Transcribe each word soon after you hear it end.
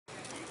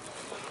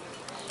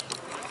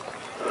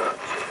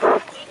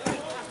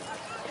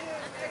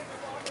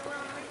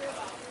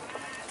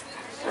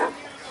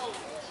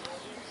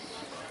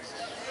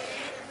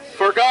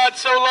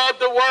so loved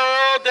the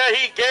world that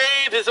he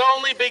gave his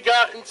only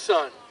begotten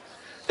Son,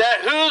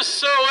 that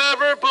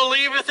whosoever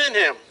believeth in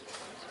him,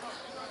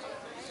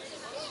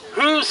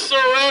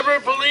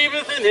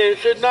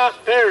 should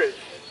not perish,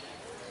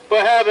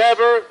 but have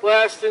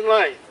everlasting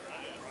life.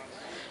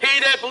 He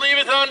that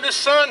believeth on the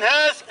Son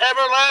has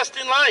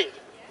everlasting life.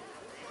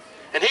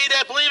 And he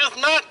that believeth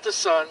not the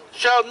Son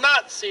shall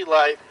not see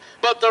life,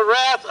 but the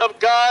wrath of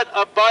God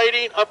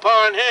abiding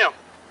upon him.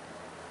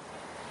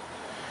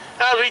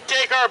 Now, as we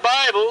take our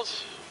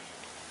Bibles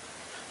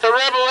to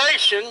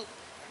Revelation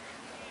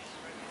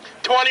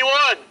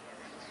 21.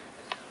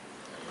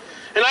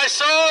 And I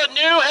saw a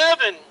new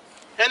heaven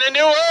and a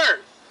new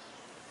earth.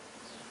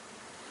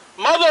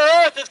 Mother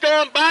Earth has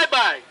gone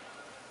bye-bye.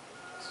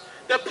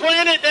 The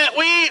planet that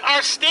we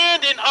are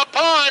standing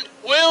upon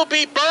will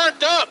be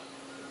burnt up,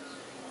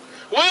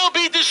 will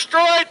be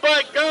destroyed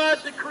by God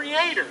the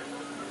Creator.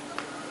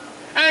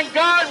 And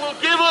God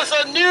will give us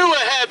a new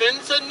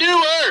heavens, a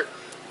new earth,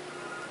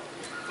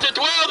 to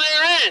dwell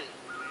therein.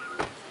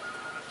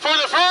 For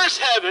the first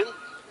heaven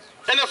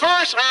and the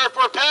first earth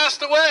were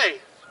passed away,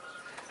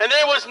 and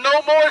there was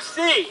no more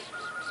sea.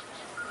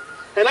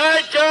 And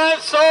I, John,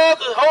 saw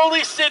the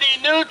holy city,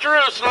 New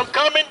Jerusalem,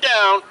 coming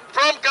down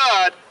from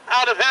God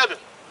out of heaven,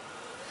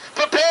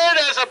 prepared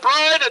as a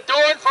bride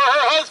adorned for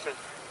her husband.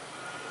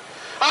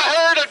 I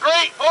heard a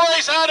great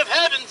voice out of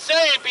heaven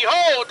saying,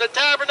 Behold, the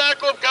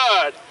tabernacle of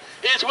God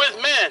is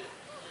with men,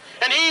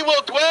 and he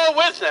will dwell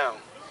with them,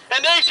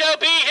 and they shall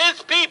be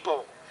his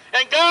people,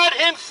 and God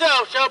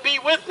himself shall be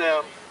with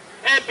them,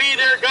 and be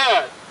their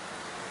God.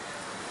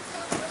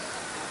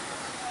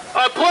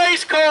 A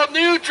place called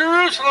New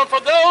Jerusalem for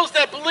those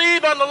that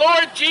believe on the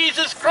Lord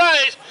Jesus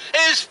Christ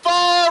is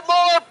far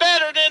more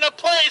better than a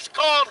place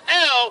called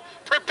hell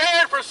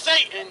prepared for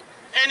Satan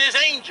and his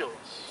angels.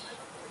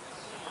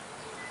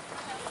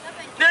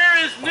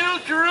 There is New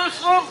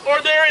Jerusalem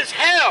or there is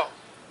hell.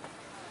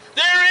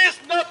 There is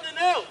nothing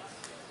else.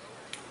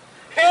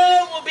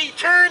 Hell will be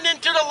turned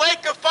into the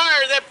lake of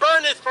fire that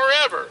burneth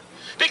forever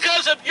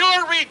because of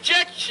your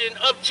rejection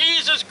of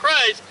Jesus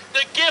Christ,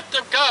 the gift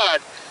of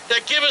God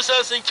that giveth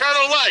us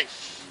eternal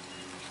life.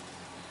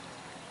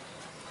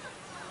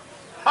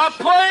 A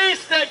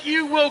place that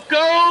you will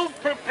go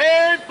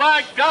prepared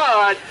by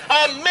God,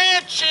 a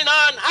mansion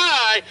on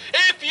high,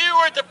 if you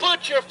were to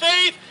put your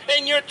faith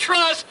and your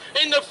trust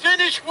in the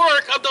finished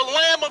work of the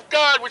Lamb of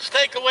God which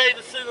take away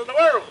the sin of the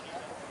world.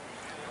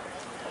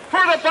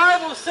 For the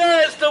Bible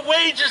says the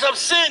wages of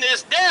sin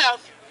is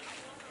death,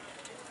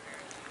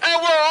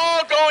 and we're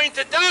all going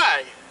to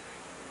die.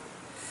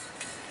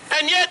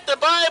 And yet the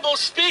Bible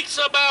speaks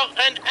about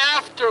an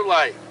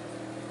afterlife.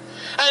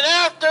 An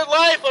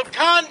afterlife of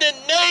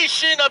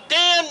condemnation, of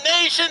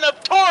damnation,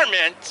 of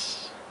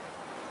torment.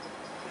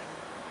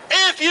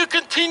 If you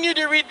continue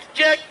to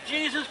reject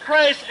Jesus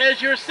Christ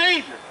as your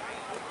Savior.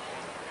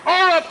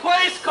 Or a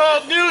place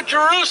called New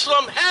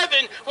Jerusalem,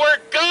 heaven, where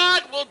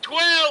God will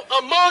dwell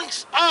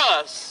amongst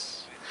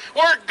us.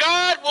 Where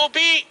God will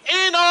be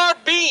in our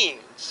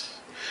beings.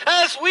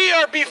 As we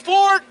are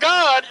before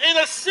God in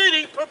a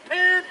city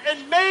prepared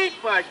and made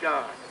by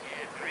God.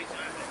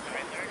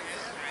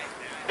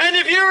 And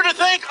if you were to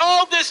think,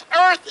 oh, this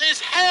earth is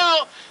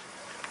hell,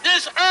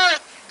 this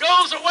earth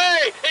goes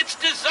away, it's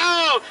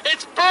dissolved,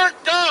 it's burnt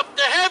up,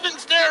 the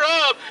heavens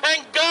thereof,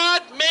 and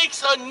God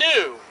makes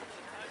anew.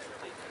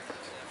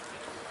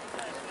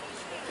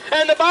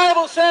 And the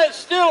Bible says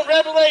still in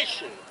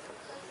Revelation,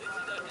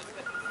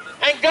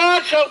 and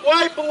God shall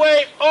wipe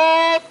away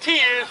all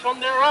tears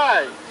from their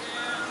eyes.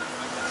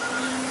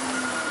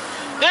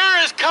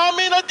 There is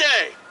coming a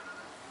day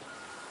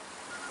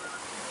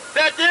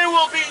that there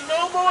will be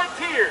no more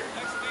tears.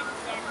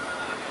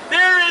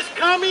 There is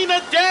coming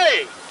a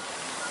day,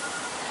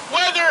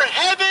 whether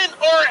heaven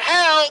or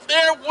hell,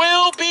 there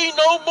will be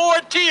no more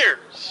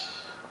tears.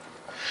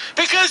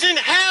 Because in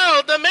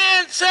hell, the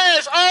man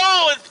says,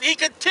 oh, if he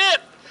could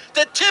tip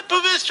the tip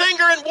of his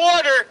finger in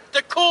water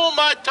to cool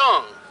my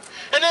tongue.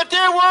 And if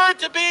there were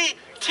to be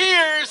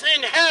tears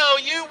in hell,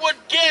 you would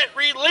get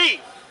relief.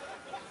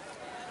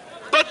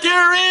 But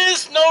there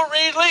is no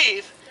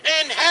relief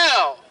in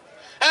hell,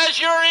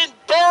 as you're in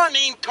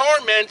burning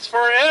torments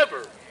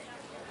forever.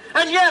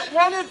 And yet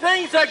one of the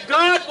things that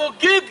God will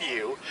give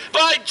you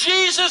by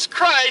Jesus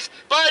Christ,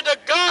 by the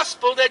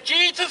gospel that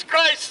Jesus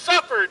Christ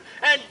suffered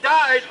and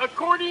died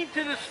according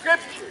to the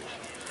scriptures,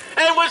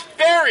 and was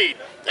buried,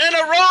 and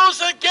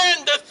arose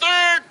again the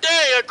third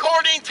day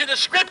according to the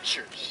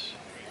scriptures.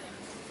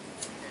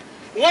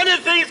 One of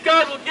the things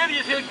God will give you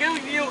is he'll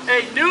give you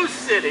a new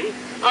city,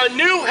 a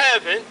new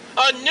heaven,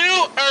 a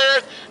new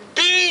earth,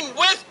 being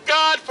with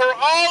God for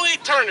all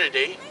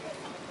eternity,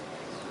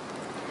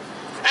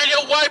 and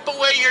he'll wipe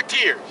away your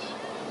tears.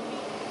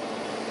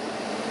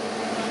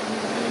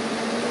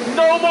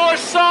 No more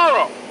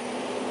sorrow.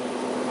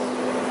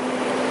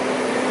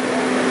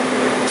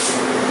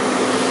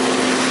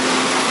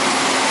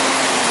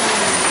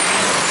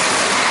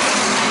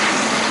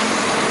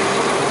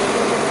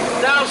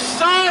 Now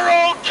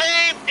sorrow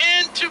came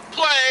into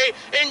play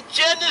in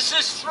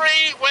Genesis 3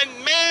 when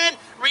man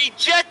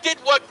rejected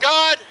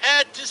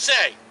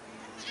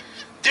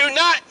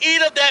not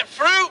eat of that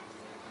fruit,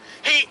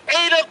 he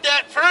ate of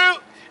that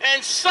fruit,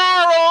 and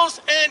sorrows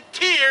and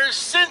tears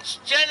since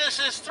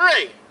Genesis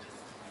 3.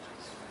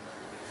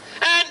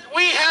 And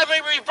we have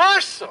a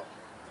reversal.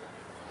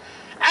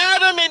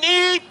 Adam and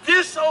Eve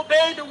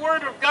disobeyed the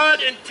word of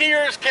God and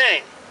tears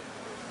came.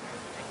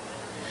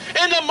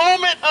 In the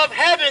moment of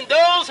heaven,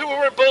 those who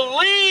will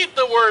believe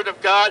the word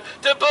of God,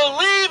 to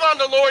believe on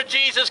the Lord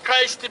Jesus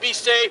Christ to be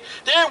saved,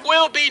 there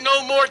will be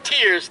no more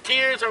tears.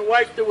 Tears are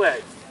wiped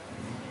away.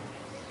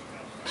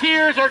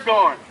 Tears are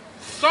gone.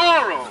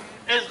 Sorrow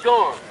is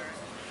gone.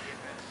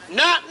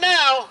 Not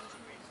now,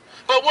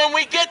 but when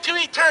we get to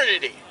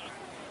eternity,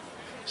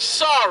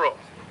 sorrow,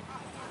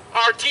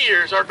 our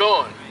tears are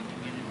gone.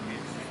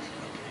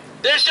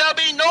 There shall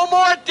be no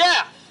more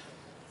death.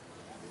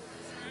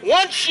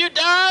 Once you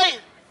die,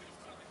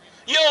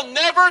 you'll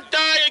never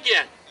die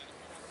again.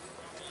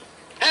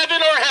 Heaven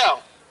or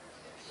hell.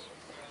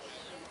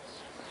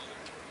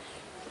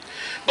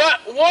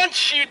 But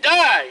once you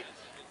die,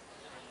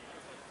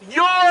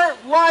 your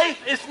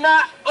life is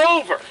not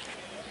over.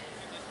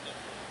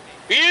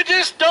 You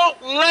just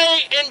don't lay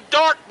in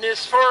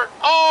darkness for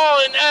all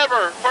and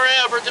ever,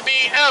 forever, to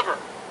be ever.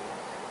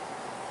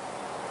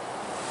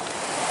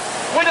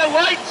 When the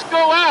lights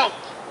go out,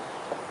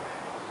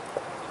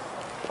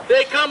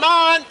 they come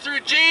on through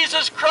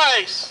Jesus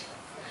Christ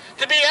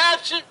to be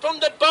absent from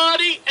the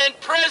body and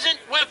present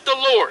with the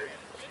Lord.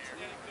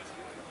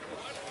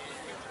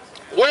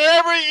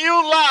 Wherever you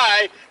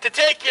lie to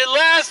take your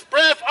last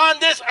breath on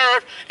this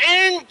earth,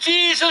 in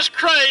Jesus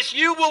Christ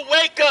you will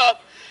wake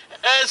up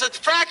as a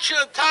fraction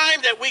of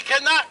time that we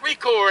cannot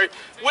record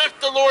with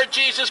the Lord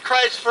Jesus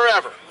Christ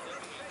forever.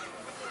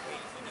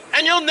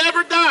 And you'll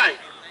never die.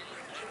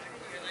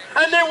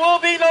 And there will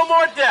be no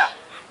more death.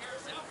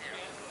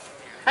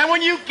 And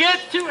when you get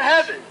to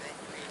heaven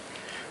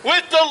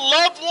with the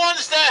loved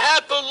ones that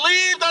have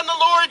believed on the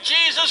Lord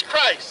Jesus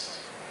Christ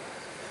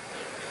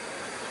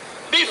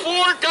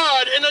before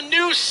God in a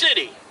new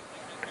city,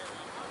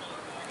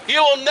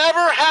 you will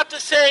never have to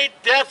say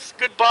death's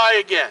goodbye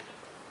again.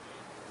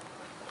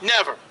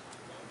 Never.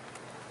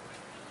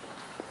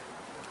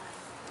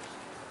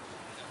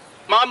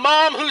 My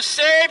mom who's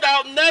saved,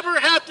 I'll never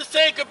have to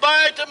say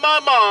goodbye to my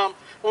mom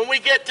when we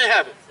get to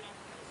heaven.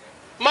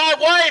 My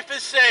wife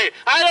is saved.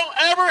 I don't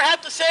ever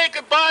have to say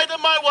goodbye to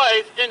my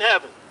wife in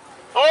heaven.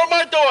 Or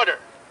my daughter.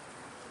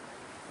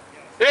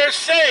 They're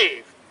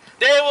saved.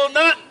 They will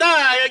not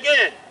die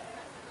again.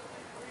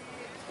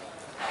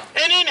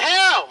 And in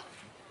hell,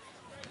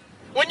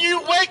 when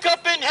you wake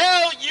up in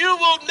hell, you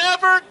will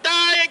never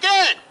die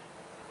again.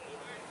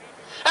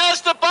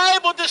 As the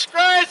Bible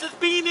describes as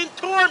being in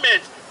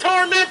torment,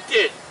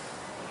 tormented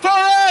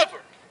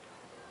forever.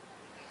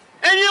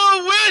 And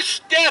you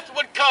wish death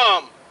would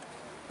come,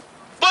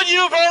 but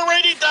you've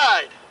already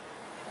died.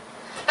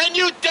 And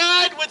you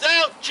died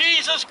without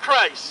Jesus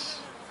Christ.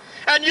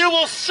 And you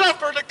will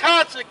suffer the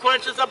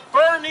consequences of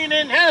burning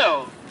in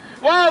hell.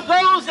 While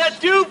those that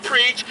do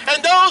preach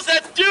and those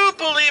that do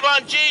believe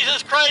on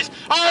Jesus Christ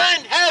are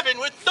in heaven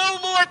with no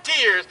more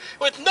tears,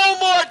 with no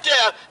more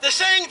death, the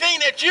same thing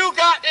that you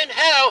got in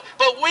hell,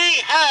 but we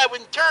have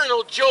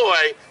eternal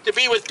joy to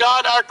be with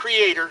God our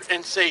Creator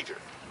and Savior.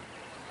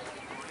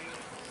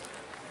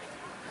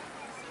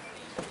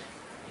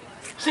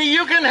 See,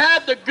 you can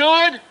have the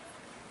good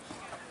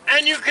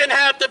and you can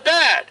have the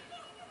bad.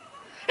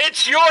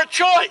 It's your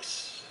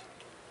choice.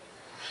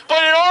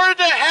 But in order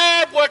to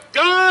have what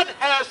God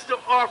has to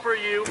offer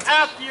you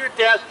after your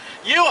death,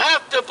 you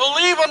have to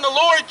believe on the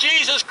Lord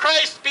Jesus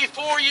Christ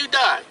before you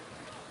die.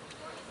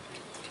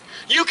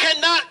 You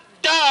cannot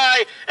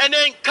die and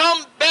then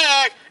come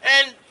back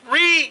and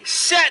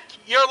reset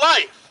your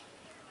life.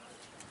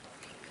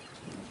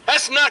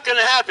 That's not going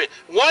to happen.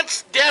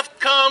 Once death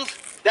comes,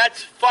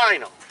 that's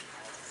final.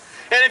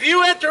 And if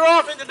you enter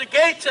off into the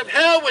gates of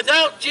hell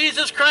without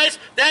Jesus Christ,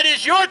 that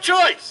is your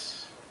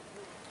choice.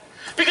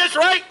 Because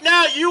right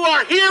now you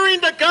are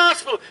hearing the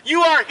gospel.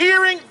 You are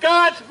hearing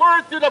God's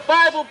word through the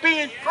Bible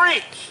being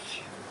preached.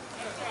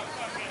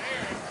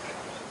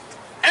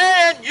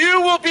 And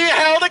you will be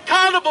held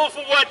accountable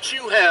for what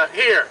you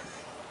hear.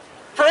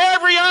 For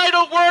every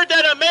idle word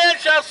that a man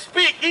shall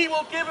speak, he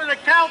will give an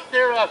account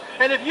thereof.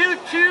 And if you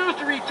choose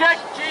to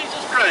reject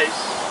Jesus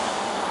Christ,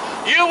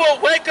 you will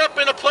wake up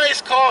in a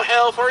place called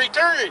hell for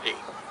eternity.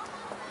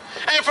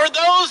 And for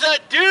those that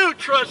do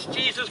trust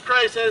Jesus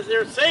Christ as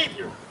their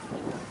Savior,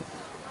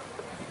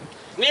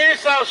 neither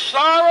shall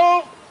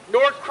sorrow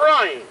nor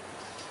crying.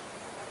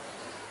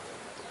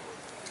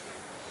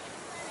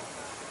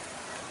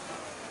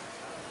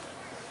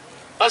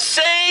 A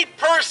saved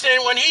person,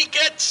 when he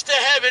gets to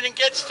heaven and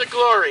gets to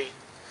glory,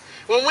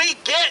 when we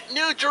get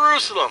New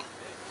Jerusalem,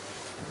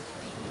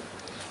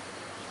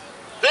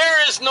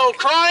 there is no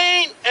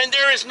crying and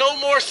there is no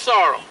more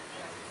sorrow.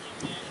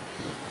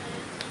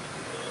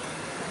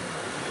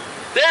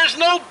 There's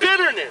no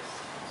bitterness.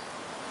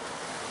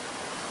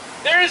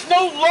 There is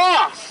no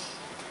loss.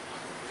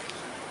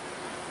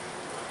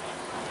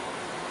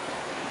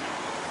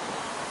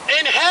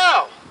 In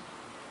hell,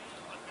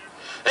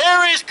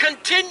 there is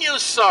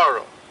continuous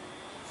sorrow.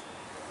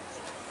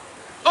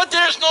 But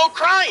there's no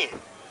crying.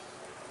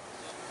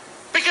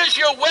 Because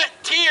your wet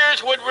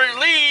tears would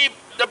relieve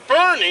the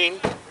burning.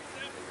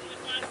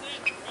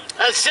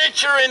 And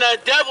since you're in a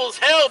devil's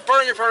hell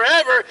burning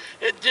forever,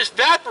 it just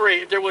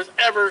evaporated if there was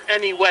ever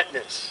any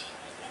wetness.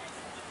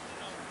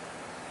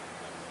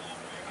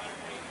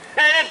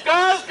 And if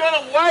God's going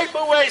to wipe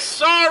away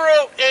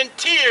sorrow and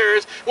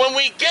tears when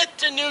we get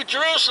to New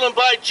Jerusalem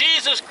by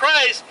Jesus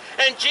Christ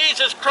and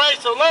Jesus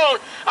Christ alone,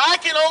 I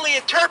can only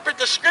interpret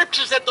the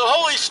scriptures that the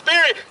Holy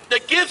Spirit, the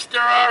gifts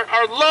there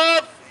are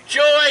love,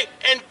 joy,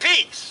 and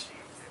peace.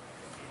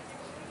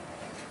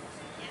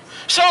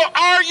 So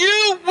are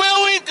you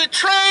willing to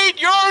trade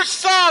your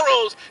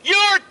sorrows,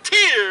 your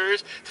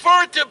tears,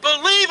 to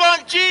believe on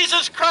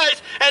Jesus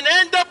Christ and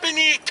end up in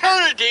the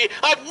eternity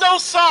of no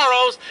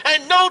sorrows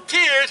and no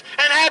tears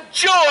and have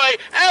joy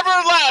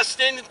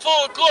everlasting and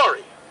full of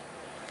glory?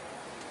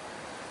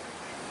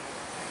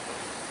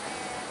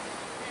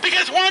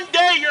 Because one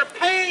day your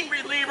pain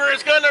reliever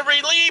is going to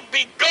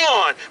be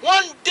gone.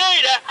 One day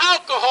the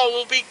alcohol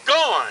will be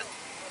gone.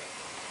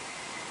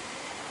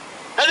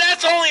 And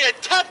that's only a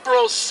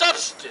temporal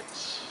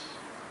substance.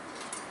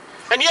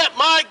 And yet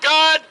my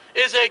God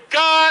is a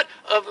God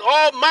of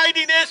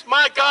almightiness.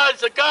 My God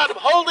is a God of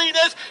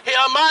holiness.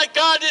 My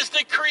God is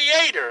the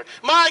creator.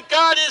 My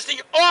God is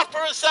the author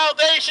of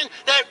salvation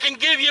that can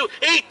give you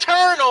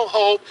eternal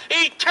hope,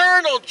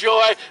 eternal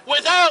joy,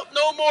 without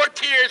no more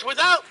tears,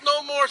 without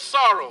no more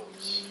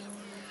sorrows.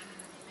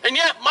 And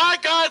yet my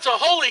God's a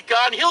holy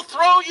God, and he'll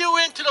throw you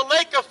into the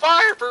lake of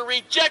fire for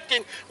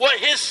rejecting what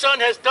his Son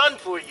has done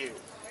for you.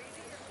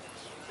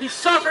 He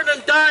suffered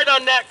and died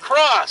on that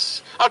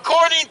cross,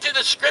 according to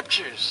the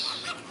scriptures.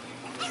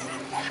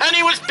 And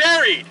he was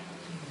buried.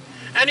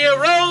 And he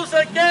arose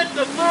again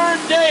the third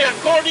day,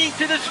 according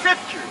to the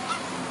scriptures.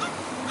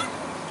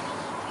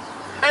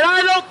 And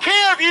I don't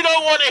care if you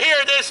don't want to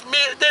hear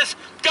this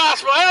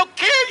gospel. I don't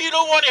care if you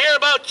don't want to hear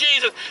about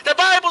Jesus. The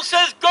Bible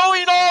says, go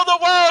in all the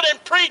world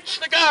and preach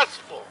the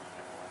gospel.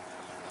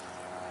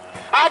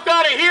 I've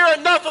got to hear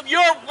enough of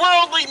your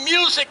worldly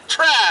music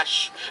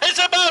trash. It's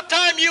about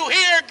time you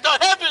hear the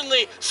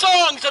heavenly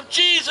songs of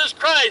Jesus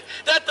Christ,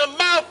 that the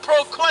mouth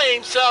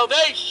proclaims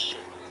salvation.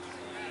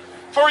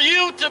 For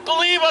you to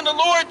believe on the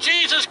Lord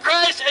Jesus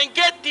Christ and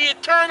get the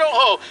eternal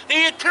hope, the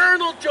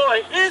eternal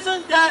joy.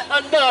 Isn't that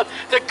enough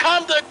to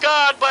come to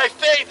God by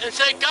faith and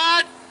say,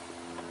 God,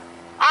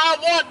 I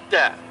want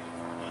that?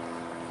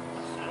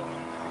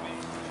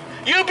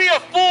 You'd be a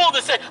fool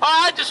to say,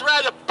 oh, I'd just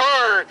rather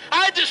burn.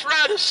 I'd just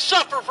rather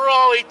suffer for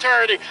all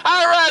eternity.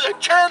 I'd rather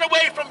turn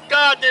away from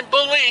God than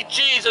believe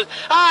Jesus.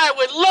 I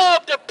would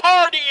love to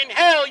party in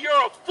hell.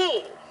 You're a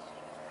fool.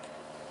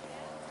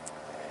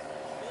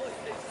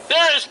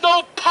 There is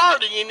no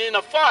partying in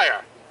a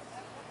fire.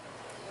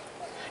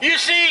 You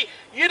see,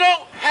 you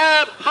don't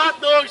have hot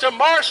dogs or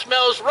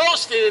marshmallows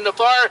roasting in the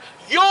fire.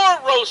 You're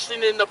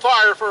roasting in the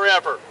fire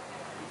forever.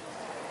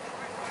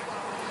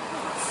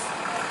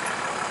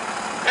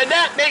 And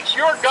that makes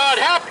your God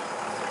happy.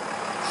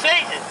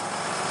 Satan.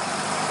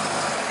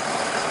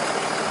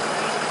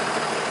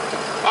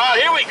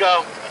 Here we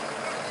go.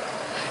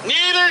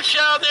 Neither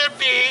shall there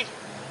be,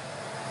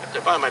 I have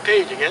to find my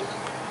page again.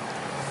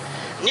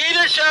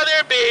 Neither shall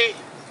there be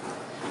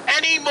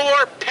any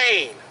more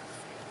pain.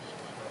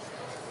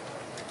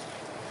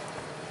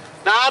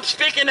 Now I'm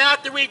speaking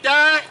after we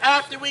die,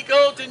 after we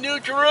go to New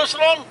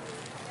Jerusalem.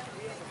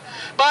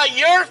 By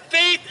your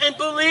faith and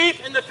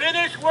belief in the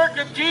finished work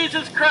of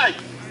Jesus Christ,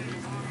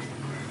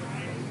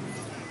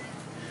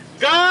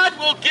 God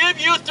will give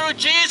you through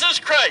Jesus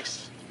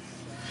Christ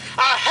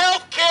a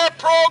health care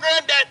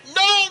program that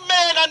no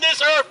man on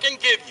this earth can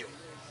give you.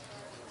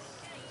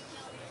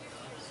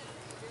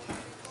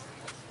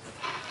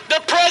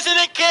 The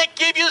president can't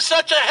give you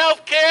such a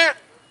health care.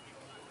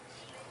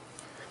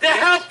 The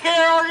health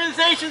care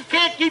organizations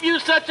can't give you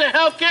such a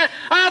health care.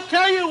 I'll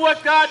tell you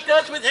what God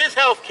does with his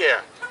health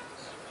care.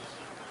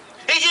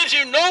 He gives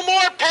you no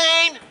more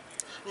pain,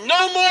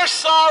 no more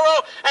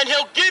sorrow, and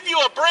he'll give you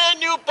a brand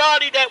new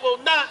body that will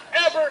not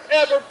ever,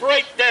 ever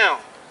break down.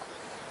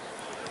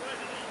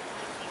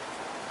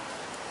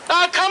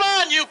 Come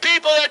on, you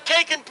people that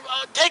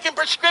are taking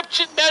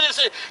prescription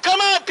medicine. Come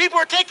on, people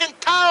who are taking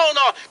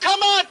Tylenol. Come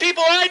on,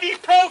 people,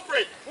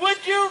 ibuprofen. Would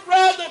you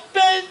rather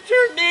bend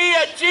your knee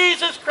at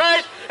Jesus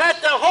Christ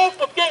at the hope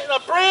of getting a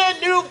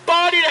brand new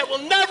body that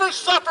will never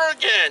suffer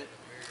again?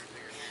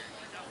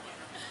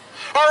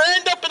 Or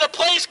end up in a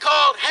place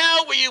called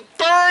hell where you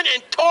burn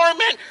in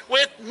torment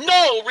with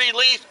no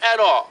relief at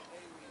all?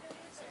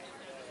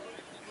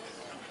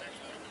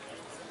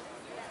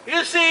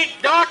 You see,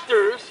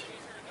 doctors,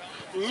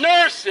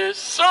 nurses,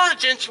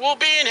 surgeons will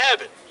be in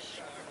heaven.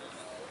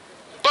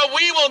 But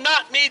we will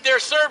not need their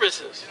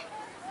services.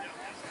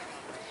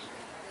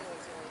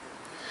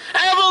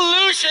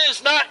 Evolution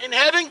is not in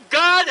heaven.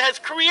 God has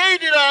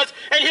created us,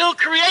 and he'll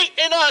create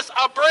in us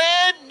a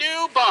brand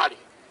new body.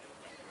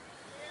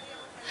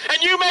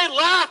 And you may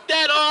laugh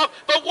that off,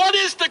 but what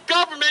is the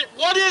government,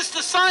 what is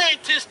the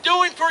scientist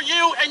doing for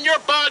you and your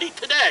body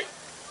today?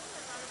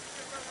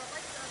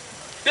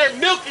 They're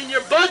milking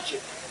your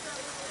budget.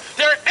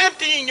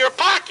 emptying your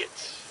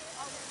pockets.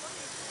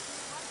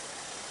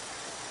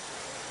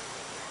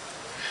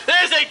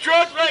 There's a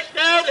drug right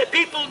now that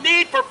people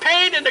need for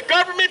pain, and the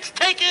government's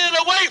taking it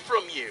away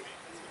from you.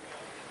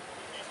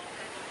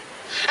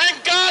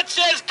 And God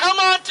says, come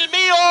unto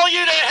me, all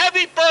you that are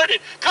heavy burdened.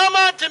 Come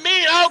unto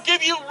me, and I'll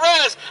give you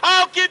rest.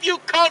 I'll give you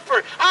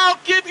comfort. I'll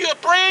give you a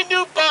brand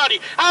new body.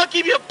 I'll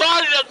give you a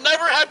body that will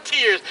never have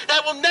tears,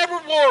 that will never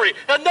worry,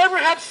 that will never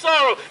have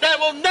sorrow, that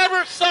will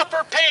never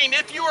suffer pain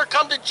if you are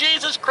come to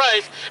Jesus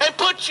Christ and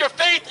put your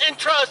faith and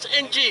trust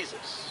in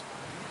Jesus.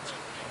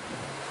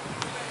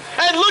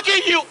 And look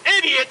at you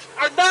idiots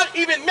are not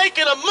even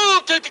making a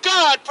move to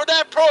God for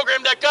that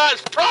program that God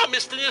has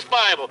promised in this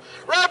Bible.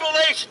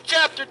 Revelation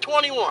chapter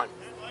 21.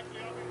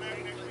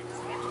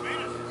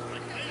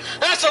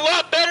 That's a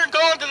lot better than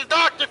going to the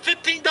doctor,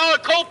 $15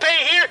 copay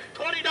here,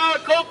 $20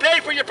 copay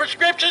for your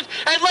prescriptions,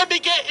 and let me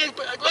get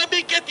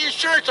the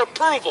insurance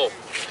approval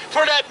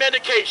for that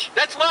medication.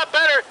 That's a lot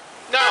better.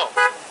 No.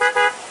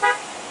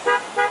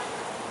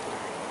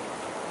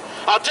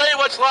 I'll tell you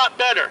what's a lot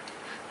better.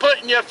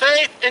 Putting your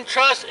faith and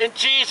trust in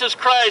Jesus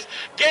Christ.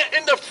 Get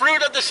in the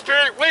fruit of the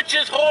Spirit, which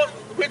is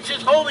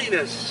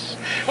holiness,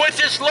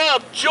 which is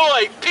love,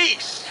 joy,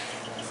 peace.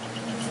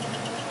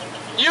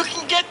 You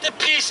can get the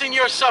peace in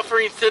your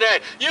sufferings today.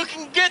 You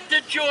can get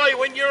the joy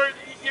when you're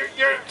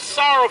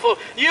sorrowful.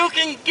 You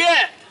can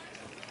get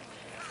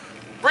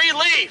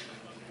relief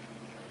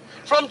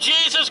from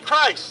Jesus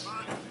Christ.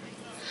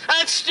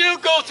 And still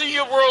go through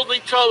your worldly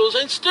troubles,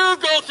 and still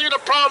go through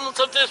the problems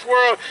of this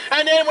world.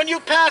 And then when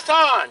you pass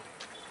on,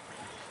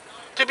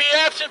 to be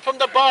absent from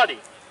the body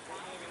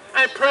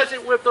and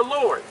present with the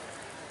Lord.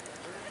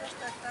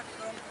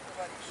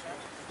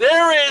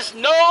 There is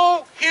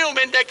no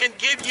human that can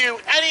give you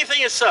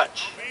anything as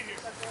such.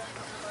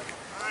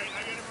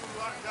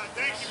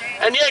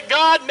 And yet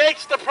God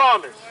makes the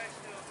promise.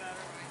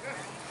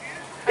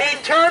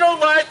 Eternal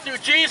life through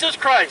Jesus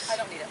Christ. I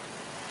don't need it.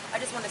 I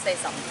just want to say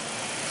something.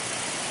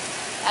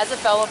 As a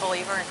fellow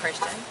believer and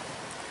Christian,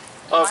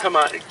 oh, come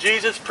on.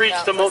 Jesus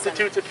preached to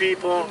multitudes of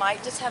people. You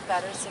might just have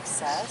better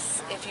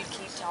success if you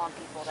keep telling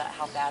people that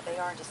how bad they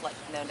are and just let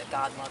them know that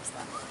God loves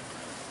them.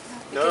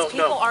 Because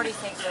people already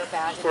think they're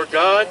bad. For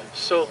God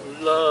so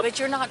loved. But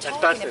you're not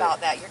talking about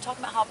that. You're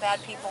talking about how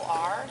bad people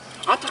are.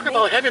 I'm talking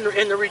about heaven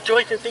and the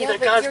rejoicing things that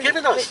God's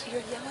given us. But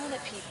you're yelling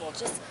at people.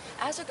 Just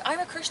I'm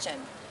a Christian.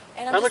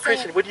 And I'm a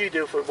Christian. What do you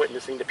do for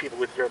witnessing to people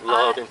with your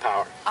love and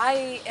power?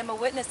 I am a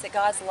witness that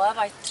God's love.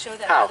 I show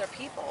that to other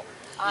people.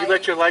 You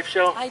let your life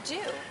show? I do.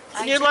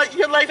 Your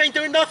life ain't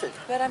doing nothing.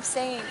 But I'm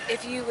saying,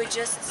 if you would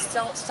just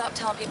stop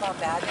telling people how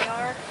bad they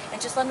are,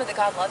 and just let them know that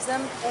God loves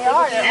them. They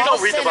are. You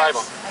don't read the Bible.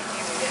 I do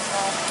read it.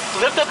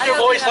 Well, lift up your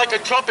voice like a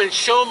trumpet and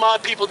show my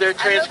people their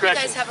transgressions. I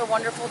hope you guys have a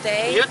wonderful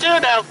day. You do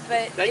now.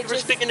 But thank you for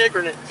speaking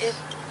ignorant.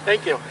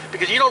 Thank you.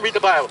 Because you don't read the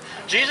Bible.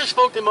 Jesus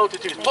spoke to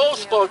multitudes. Paul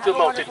spoke to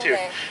multitudes.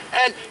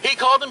 And he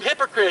called them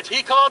hypocrites.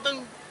 He called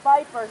them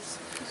vipers.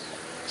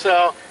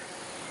 So,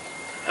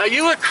 are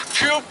you a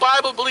true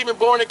Bible-believing,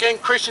 born-again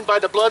Christian by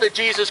the blood of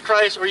Jesus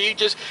Christ, or are you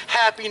just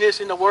happiness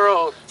in the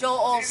world? Joel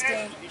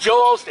Osteen.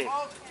 Joel Osteen.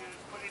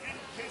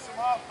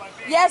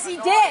 Yes, he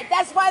did.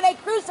 That's why they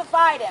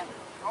crucified him.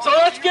 So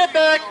let's get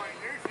back.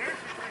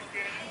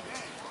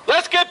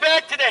 Let's get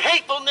back to the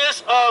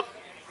hatefulness of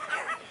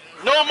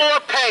no more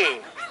pain.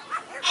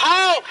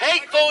 How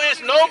hateful is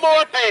no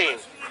more pain?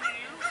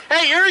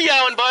 Hey, you're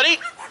yelling, buddy.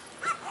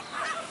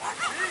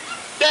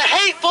 The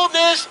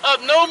hatefulness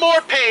of no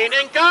more pain.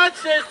 And God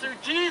says through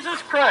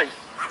Jesus Christ,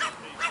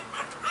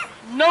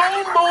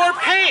 no more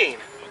pain.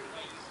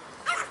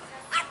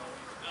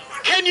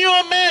 Can you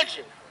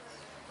imagine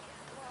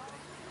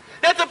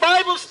that the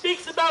Bible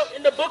speaks about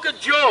in the book of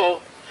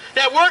Joel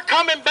that we're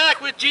coming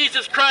back with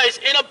Jesus Christ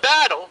in a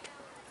battle,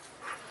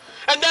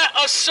 and that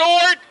a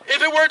sword,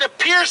 if it were to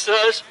pierce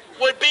us,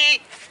 would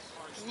be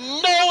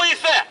no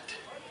effect?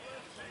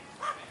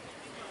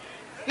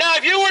 Now,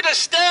 if you were to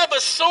stab a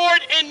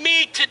sword in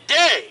me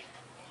today,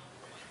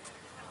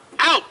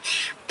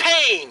 ouch,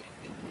 pain,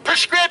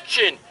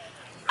 prescription,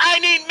 I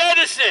need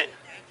medicine.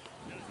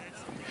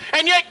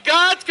 And yet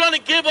God's going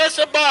to give us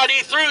a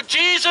body through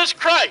Jesus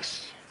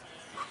Christ.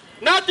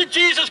 Not the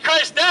Jesus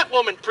Christ that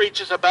woman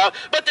preaches about,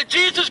 but the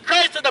Jesus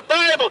Christ of the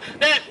Bible,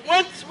 that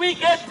once we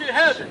get to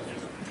heaven,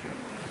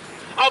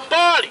 a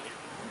body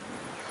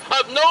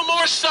of no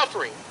more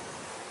suffering,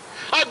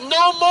 of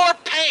no more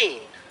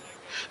pain,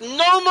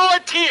 no more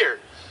tears.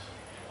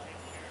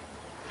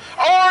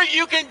 Or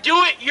you can do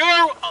it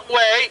your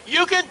way.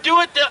 You can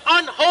do it the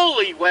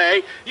unholy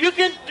way. You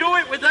can do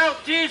it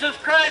without Jesus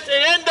Christ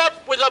and end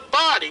up with a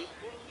body,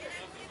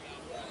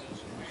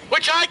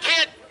 which I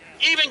can't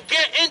even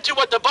get into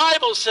what the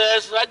Bible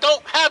says. I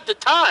don't have the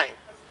time.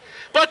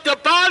 But the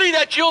body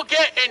that you'll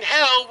get in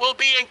hell will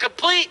be in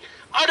complete,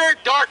 utter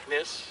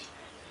darkness.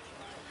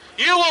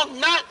 You will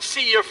not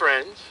see your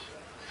friends.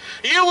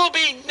 You will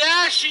be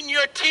gnashing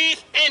your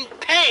teeth in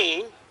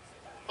pain.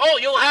 Oh,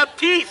 you'll have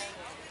teeth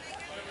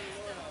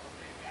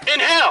in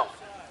hell.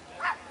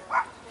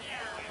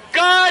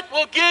 God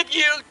will give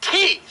you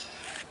teeth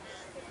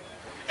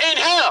in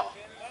hell.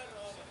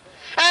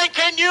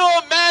 Can you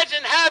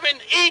imagine having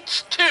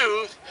each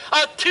tooth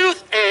a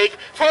toothache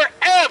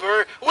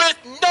forever with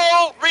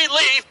no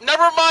relief?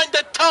 Never mind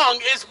the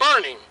tongue is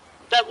burning.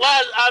 That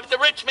the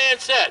rich man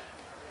said.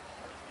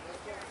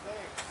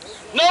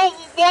 No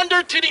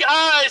wonder to the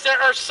eyes that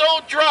are so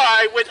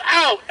dry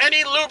without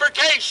any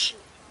lubrication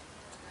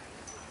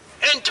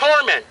and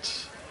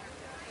torment.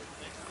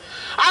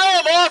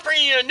 I am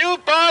offering you a new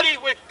body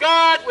with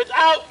God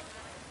without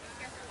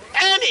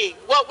any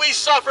what we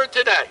suffer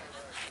today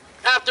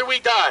after we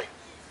die.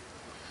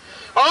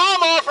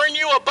 I'm offering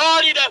you a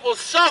body that will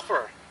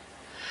suffer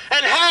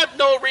and have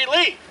no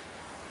relief.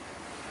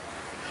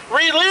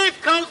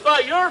 Relief comes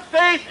by your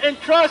faith and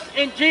trust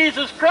in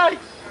Jesus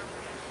Christ.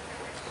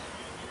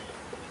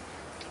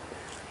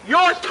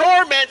 Your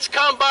torments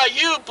come by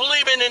you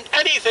believing in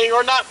anything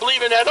or not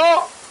believing at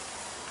all.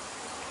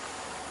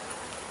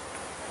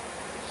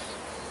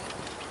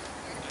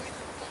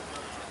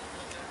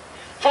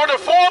 For the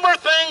former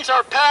things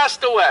are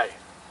passed away.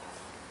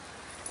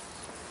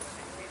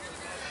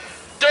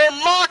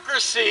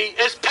 Democracy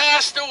is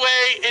passed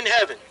away in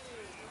heaven.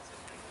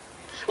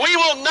 We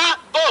will not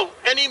vote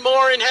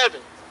anymore in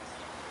heaven.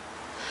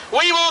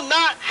 We will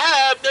not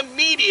have the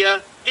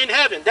media in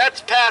heaven. That's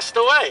passed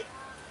away.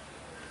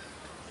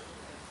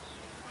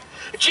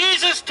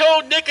 Jesus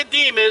told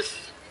Nicodemus,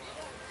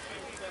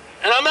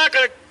 and I'm not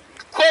going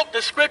to quote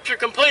the scripture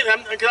completely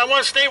because I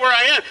want to stay where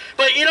I am,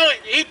 but you know,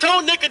 he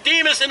told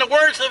Nicodemus in the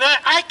words of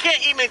that, I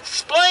can't even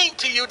explain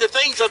to you the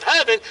things of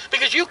heaven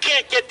because you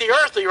can't get the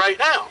earthly right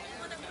now.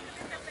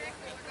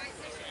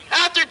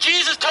 After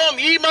Jesus told him,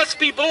 ye must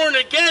be born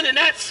again, and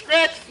that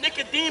scratched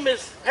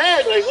Nicodemus'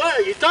 head, like, what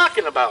are you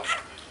talking about?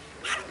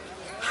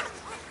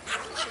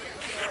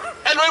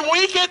 And when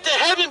we get to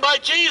heaven by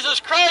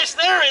Jesus Christ,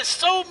 there is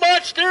so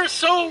much, there's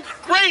so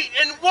great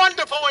and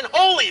wonderful in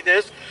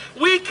holiness,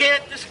 we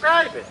can't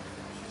describe it.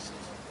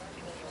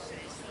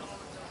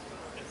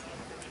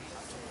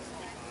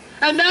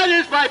 And that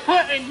is by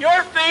putting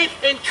your faith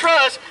and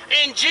trust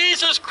in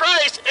Jesus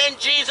Christ and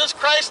Jesus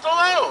Christ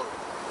alone.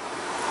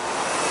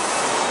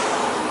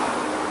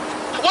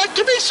 What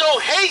could be so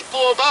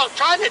hateful about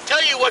trying to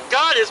tell you what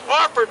God has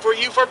offered for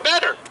you for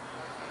better?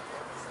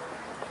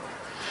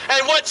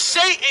 And what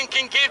Satan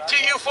can give to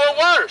you for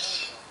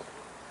worse?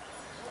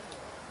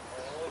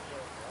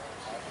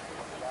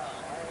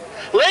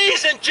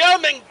 Ladies and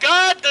gentlemen,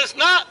 God does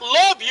not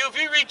love you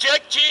if you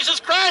reject Jesus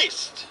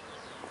Christ.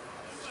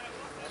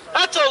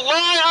 That's a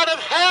lie out of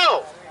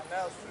hell.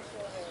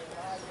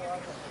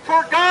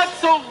 For God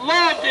so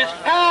loved is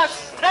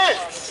past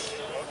tense.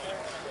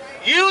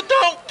 You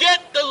don't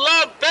get the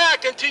love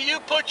back until you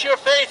put your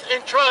faith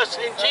and trust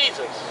in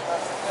Jesus.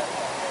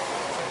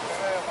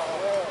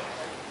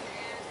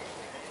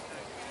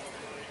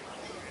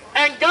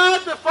 And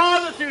God the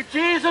Father through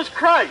Jesus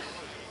Christ.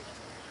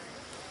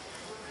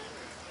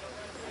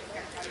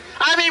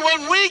 I mean,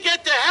 when we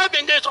get to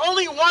heaven, there's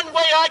only one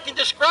way I can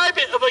describe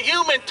it of a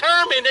human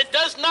term, and it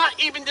does not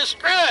even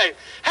describe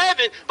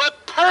heaven,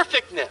 but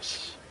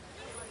perfectness.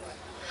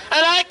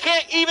 And I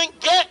can't even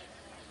get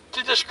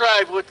to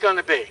describe what it's going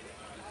to be.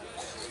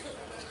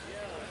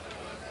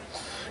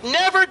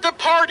 Never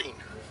departing.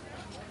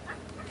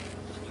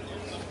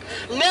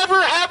 Never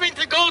having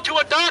to go to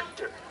a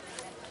doctor.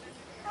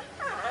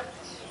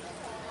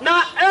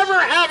 Not ever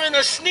having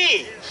a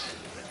sneeze.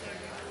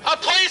 A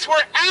place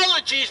where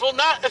allergies will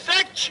not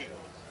affect you.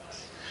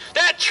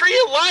 That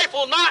tree of life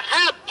will not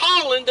have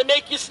pollen to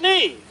make you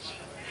sneeze.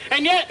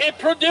 And yet it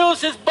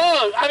produces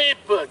bugs.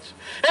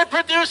 It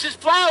produces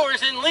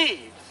flowers and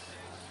leaves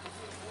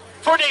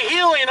for the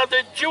healing of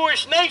the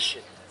Jewish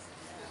nation.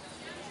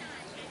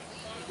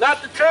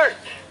 Not the church.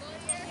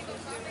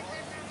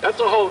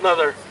 That's a whole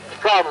nother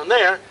problem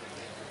there.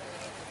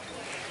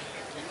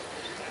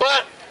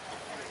 But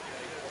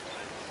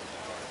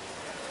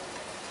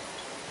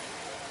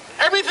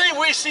everything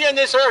we see on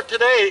this earth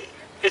today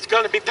is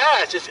going to be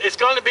past. It's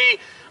going to be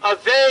a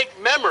vague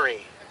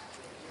memory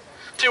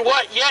to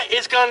what yet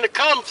is going to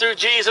come through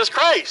Jesus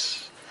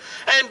Christ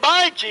and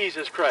by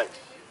Jesus Christ.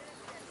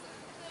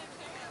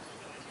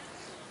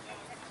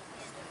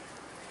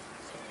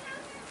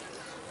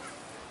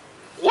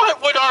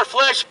 What would our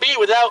flesh be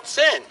without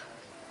sin?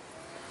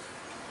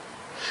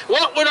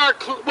 What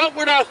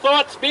would our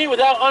thoughts be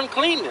without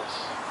uncleanness?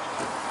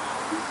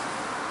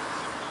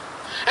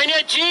 And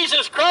yet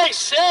Jesus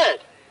Christ said,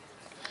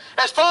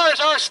 as far as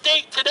our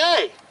state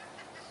today,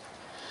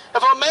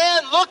 if a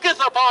man looketh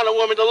upon a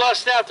woman to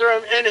lust after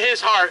him in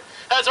his heart,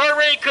 has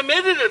already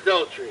committed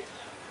adultery.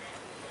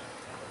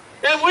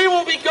 And we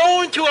will be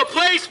going to a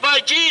place by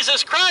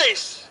Jesus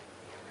Christ.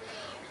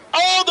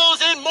 All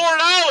those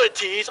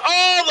immoralities,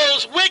 all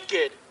those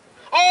wicked,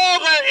 all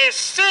that is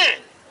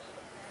sin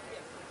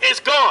is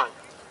gone.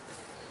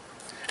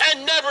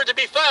 And never to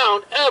be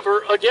found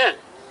ever again.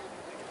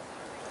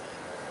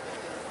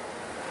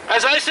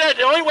 As I said,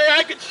 the only way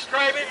I can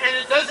describe it, and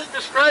it doesn't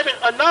describe it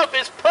enough,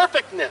 is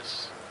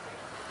perfectness.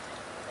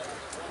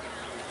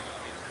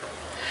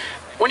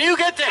 When you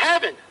get to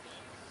heaven,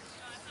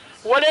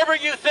 whatever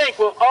you think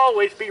will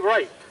always be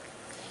right.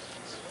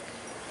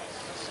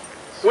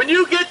 When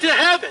you get to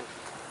heaven,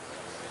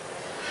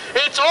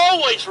 it's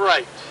always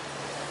right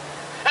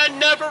and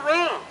never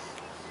wrong.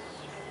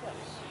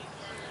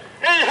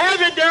 In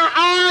heaven, there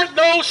are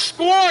no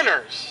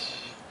scorners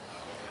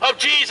of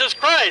Jesus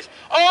Christ.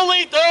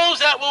 Only those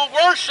that will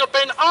worship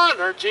and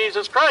honor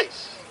Jesus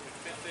Christ.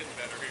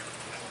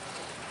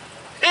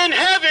 In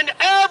heaven,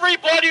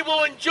 everybody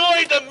will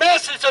enjoy the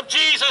message of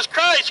Jesus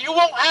Christ. You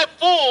won't have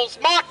fools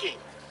mocking,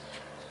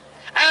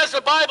 as the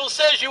Bible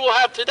says you will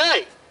have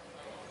today.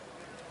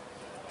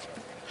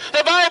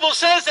 The Bible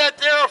says that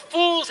there are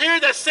fools here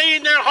that say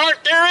in their heart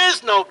there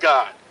is no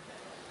God.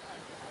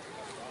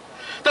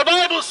 The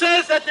Bible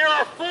says that there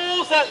are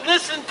fools that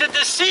listen to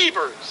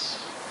deceivers,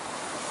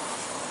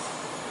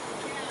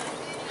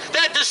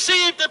 that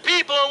deceive the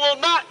people and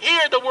will not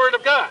hear the word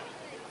of God.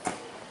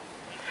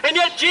 And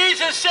yet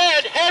Jesus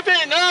said, heaven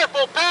and earth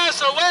will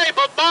pass away,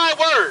 but my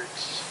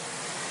words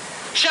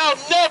shall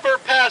never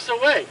pass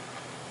away.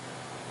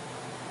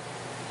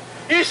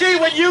 You see,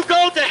 when you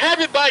go to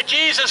heaven by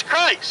Jesus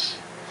Christ,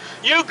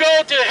 you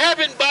go to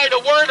heaven by the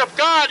word of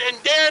God, and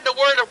there the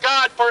word of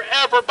God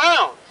forever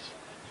bounds.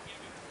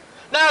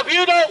 Now, if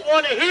you don't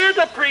want to hear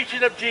the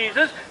preaching of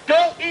Jesus,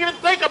 don't even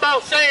think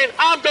about saying,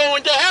 I'm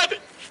going to heaven.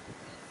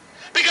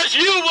 Because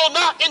you will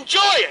not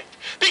enjoy it.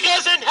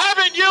 Because in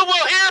heaven you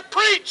will hear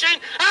preaching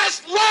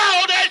as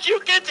loud as you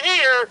can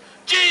hear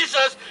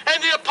Jesus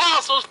and the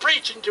apostles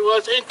preaching to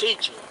us and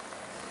teaching.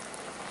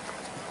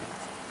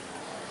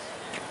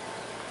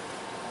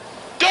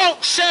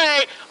 Don't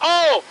say,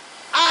 oh,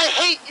 I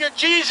hate your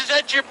Jesus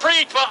that you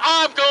preach, but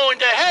I'm going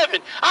to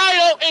heaven. I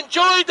don't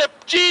enjoy the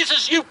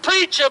Jesus you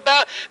preach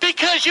about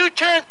because you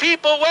turn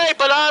people away,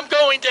 but I'm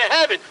going to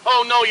heaven.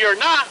 Oh, no, you're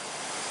not.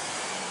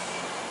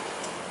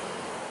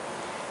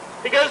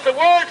 Because the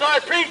words I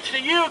preach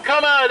to you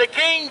come out of the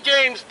King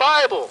James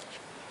Bible.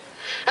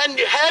 And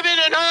heaven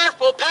and earth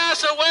will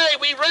pass away.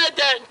 We read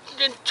that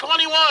in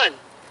 21.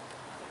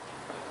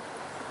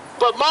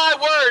 But my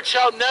word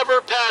shall never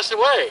pass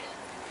away.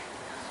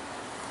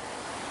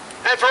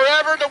 And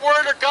forever the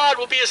word of God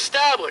will be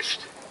established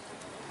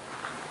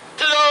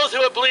to those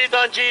who have believed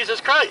on Jesus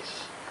Christ.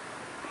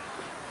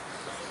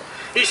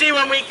 You see,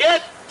 when we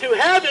get to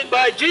heaven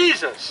by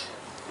Jesus,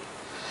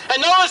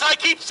 and notice I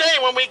keep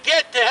saying when we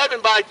get to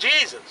heaven by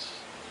Jesus,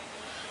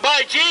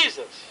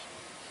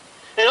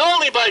 and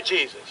only by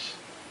Jesus,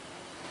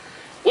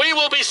 we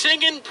will be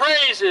singing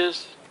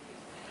praises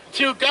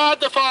to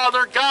God the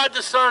Father, God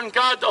the Son,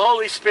 God the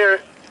Holy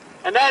Spirit,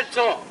 and that's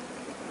all.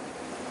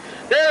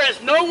 There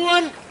is no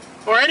one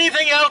or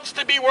anything else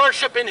to be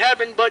worshipped in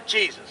heaven but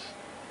Jesus.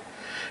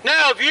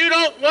 Now, if you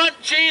don't want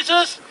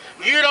Jesus,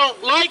 you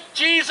don't like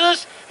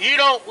Jesus, you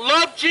don't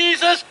love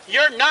Jesus,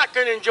 you're not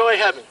going to enjoy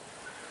heaven.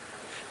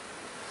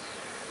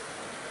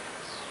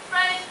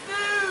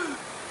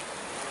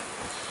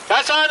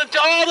 That's on it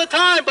all the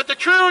time, but the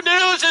true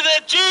news is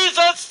that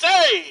Jesus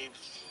saves.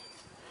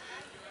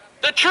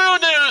 The true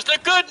news, the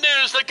good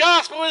news, the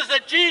gospel is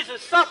that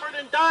Jesus suffered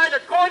and died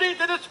according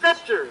to the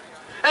Scriptures,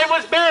 and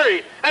was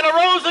buried, and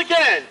arose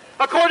again,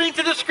 according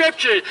to the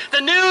Scriptures.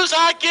 The news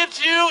I give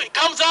to you, it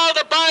comes out of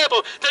the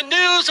Bible. The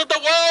news of the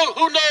world,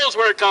 who knows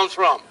where it comes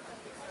from?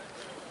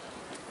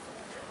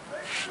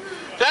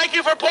 Thank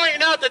you for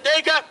pointing out that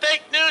they got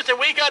fake news and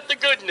we got the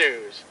good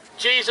news.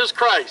 Jesus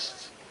Christ.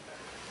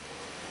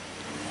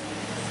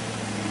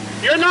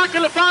 You're not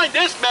going to find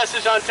this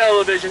message on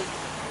television.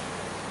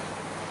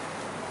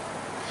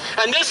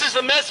 And this is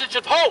the message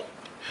of hope.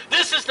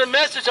 This is the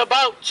message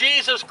about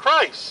Jesus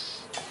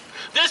Christ.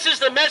 This is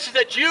the message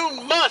that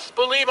you must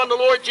believe on the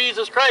Lord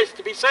Jesus Christ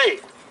to be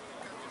saved.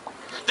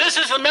 This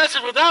is the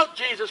message without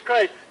Jesus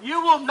Christ.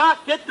 You will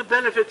not get the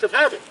benefits of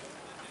heaven.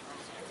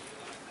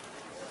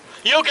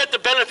 You'll get the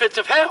benefits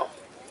of hell.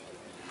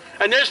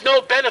 And there's no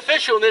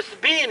beneficialness to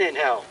being in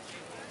hell.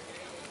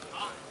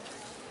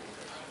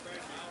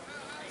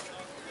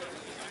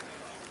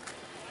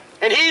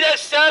 And he that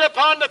sat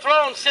upon the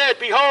throne said,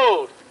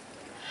 behold,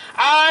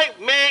 I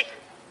make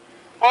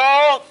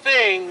all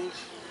things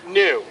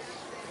new.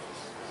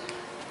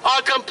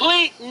 A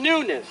complete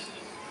newness.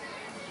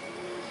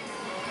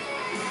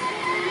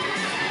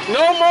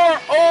 No more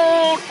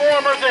old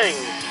former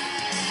things.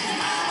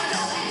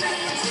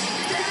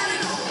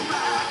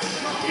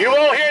 You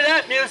won't hear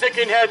that music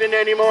in heaven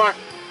anymore.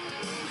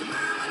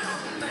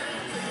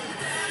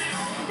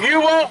 You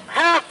won't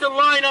have to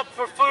line up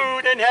for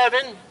food in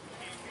heaven.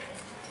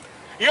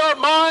 Your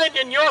mind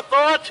and your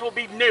thoughts will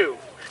be new.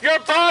 Your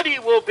body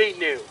will be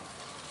new.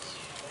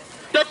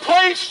 The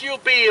place you'll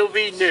be will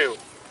be new.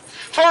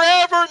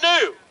 Forever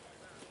new.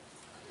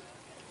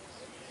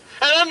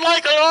 And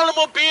unlike an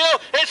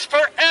automobile, it's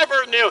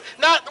forever new.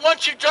 Not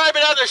once you drive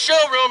it out of the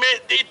showroom,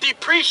 it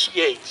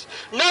depreciates.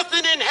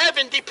 Nothing in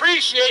heaven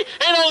depreciates.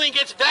 It only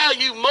gets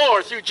value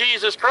more through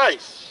Jesus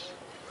Christ.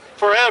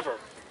 Forever.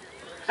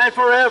 And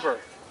forever.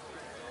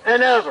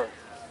 And ever.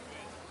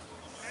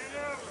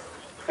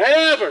 And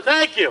ever.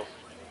 Thank you.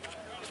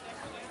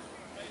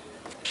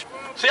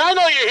 See, I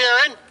know you're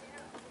hearing.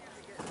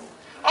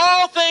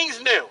 All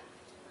things new.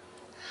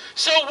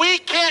 So we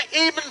can't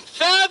even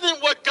fathom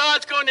what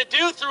God's going to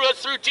do through us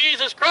through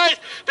Jesus Christ,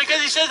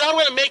 because he says, I'm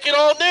going to make it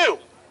all new.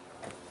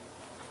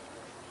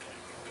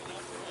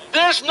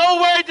 There's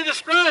no way to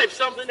describe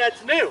something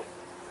that's new,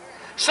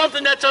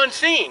 something that's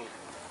unseen.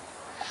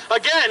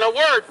 Again, a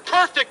word,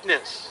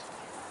 perfectness.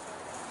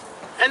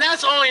 And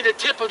that's only the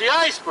tip of the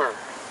iceberg.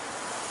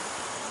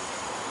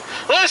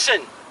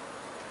 Listen,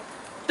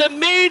 the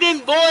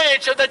maiden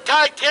voyage of the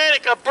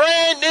Titanic, a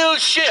brand new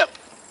ship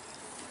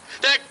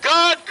that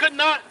God could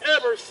not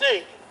ever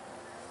sink.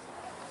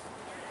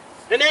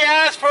 And they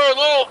asked for a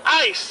little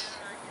ice.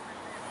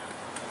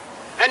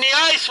 And the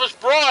ice was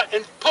brought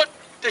and put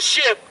the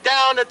ship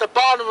down at the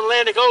bottom of the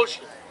Atlantic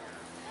Ocean,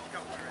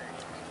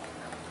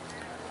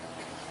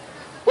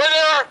 where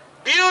there are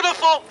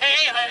beautiful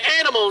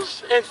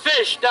animals and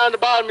fish down the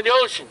bottom of the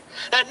ocean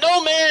that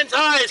no man's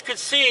eyes could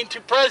see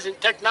into present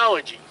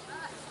technology.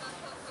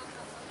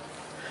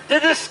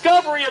 The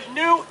discovery of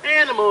new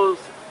animals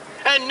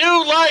and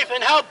new life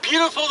and how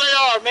beautiful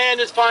they are, man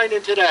is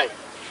finding today.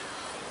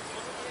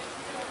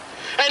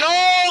 And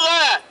all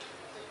that,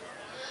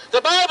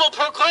 the Bible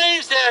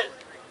proclaims that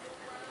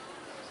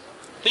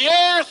the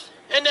earth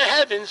and the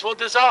heavens will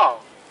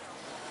dissolve.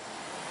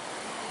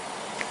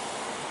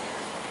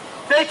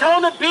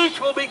 Daytona Beach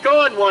will be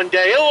gone one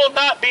day. It will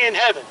not be in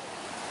heaven.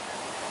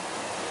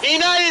 The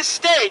United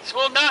States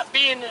will not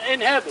be in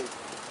heaven.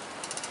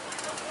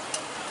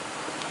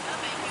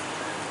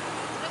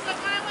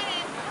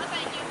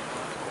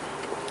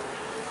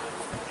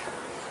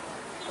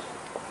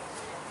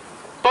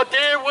 But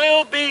there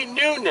will be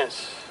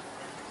newness.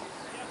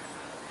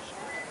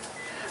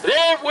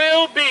 There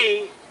will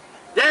be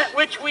that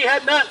which we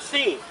have not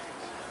seen.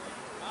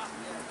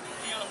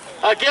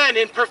 Again,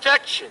 in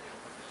perfection.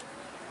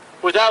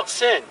 Without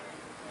sin.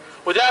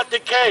 Without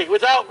decay.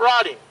 Without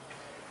rotting.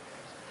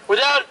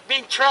 Without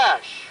being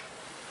trash.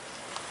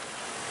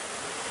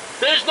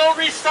 There's no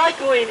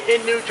recycling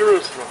in New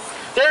Jerusalem.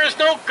 There is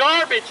no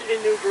garbage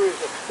in New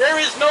Jerusalem. There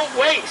is no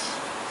waste.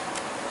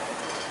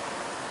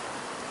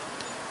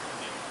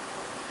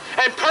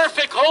 And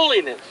perfect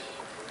holiness.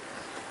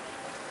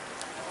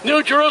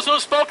 New Jerusalem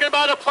is spoken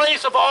about a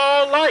place of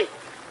all light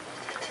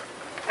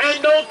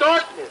and no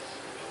darkness.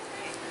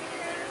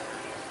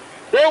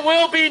 There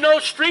will be no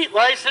street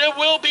lights. There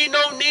will be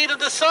no need of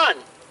the sun.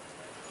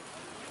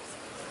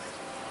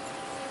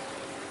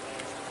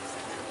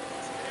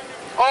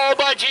 All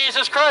by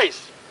Jesus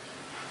Christ.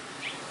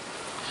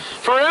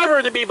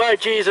 Forever to be by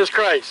Jesus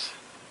Christ.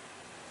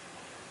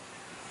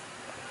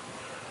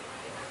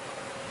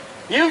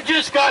 You've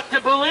just got to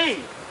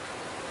believe.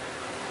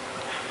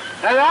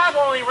 And I've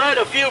only read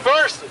a few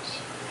verses.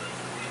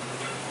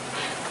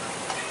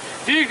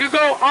 If you could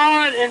go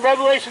on in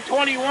Revelation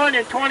 21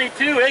 and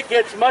 22, it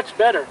gets much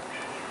better.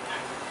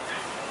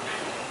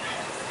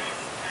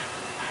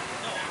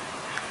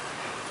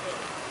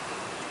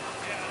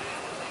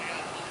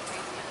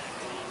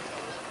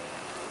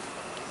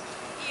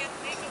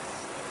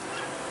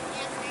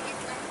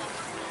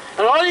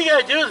 And all you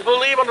got to do is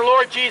believe on the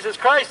Lord Jesus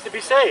Christ to be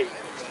saved.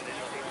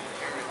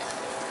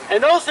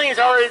 And those things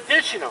are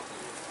additional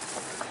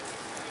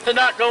to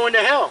not going to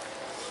hell.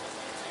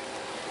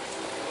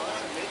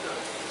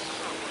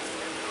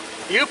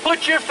 You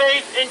put your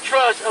faith and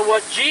trust on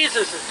what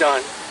Jesus has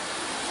done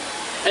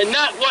and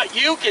not what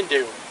you can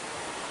do.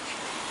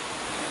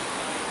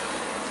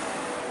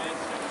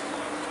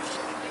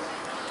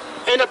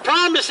 And the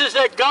promises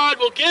that God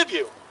will give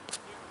you.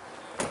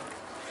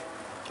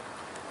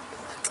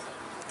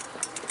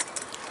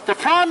 The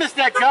promise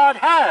that God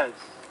has.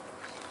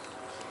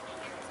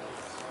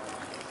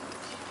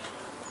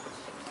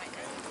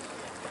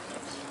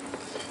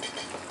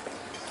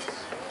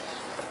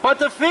 But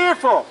the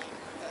fearful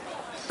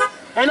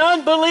and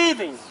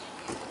unbelieving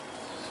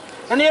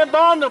and the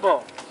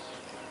abominable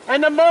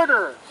and the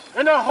murderers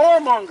and the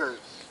whoremongers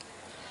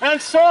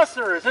and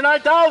sorcerers and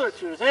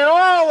idolaters and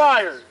all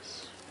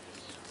liars,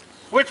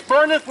 which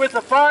burneth with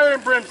the fire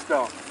and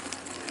brimstone,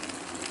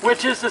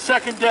 which is the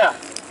second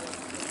death.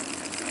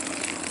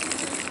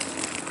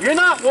 You're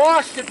not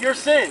washed of your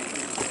sins.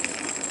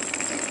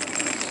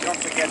 Don't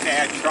forget to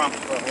add Trump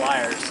for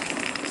liars.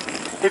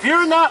 If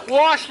you're not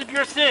washed of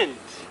your sins,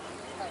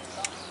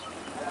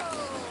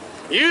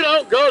 you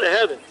don't go to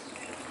heaven.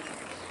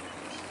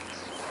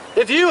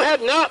 If you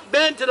have not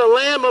been to the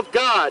Lamb of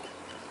God,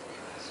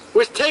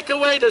 which take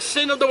away the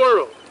sin of the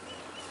world,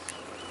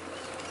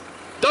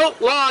 don't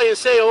lie and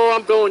say, oh,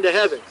 I'm going to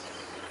heaven.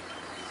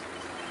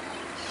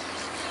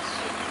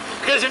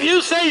 Because if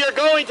you say you're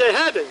going to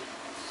heaven,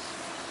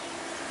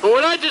 and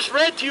what I just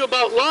read to you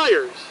about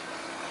liars,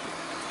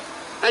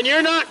 and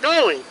you're not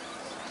going,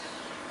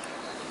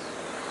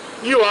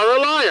 you are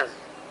a liar.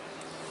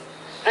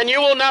 And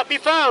you will not be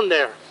found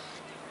there.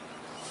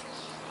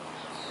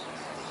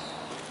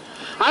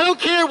 I don't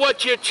care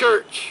what your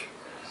church,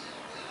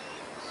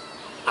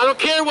 I don't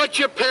care what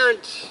your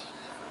parents,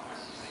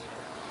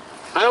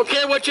 I don't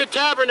care what your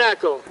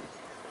tabernacle,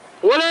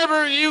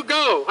 wherever you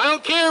go, I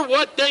don't care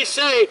what they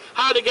say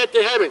how to get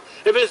to heaven.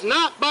 If it's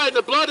not by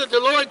the blood of the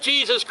Lord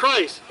Jesus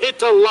Christ,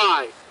 it's a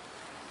lie.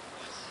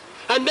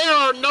 And there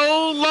are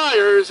no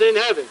liars in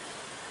heaven.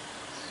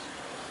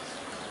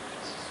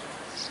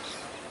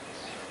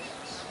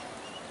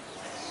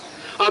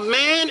 A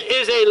man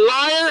is a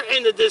liar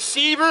and a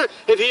deceiver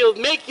if he'll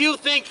make you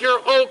think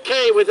you're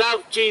okay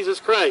without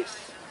Jesus Christ.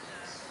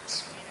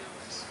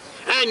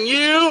 And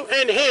you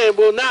and him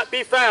will not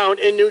be found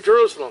in New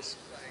Jerusalem.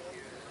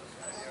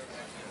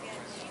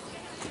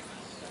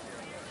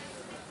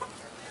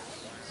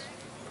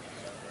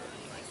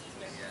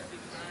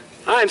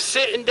 I'm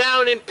sitting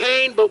down in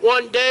pain, but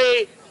one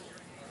day,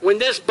 when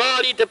this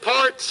body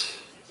departs,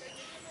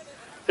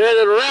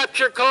 whether the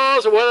rapture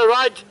calls or whether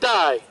I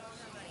die,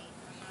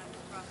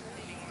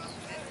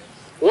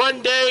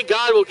 one day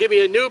God will give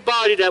me a new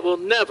body that will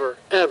never,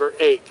 ever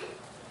ache.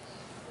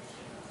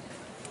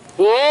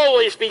 We'll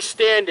always be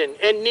standing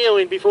and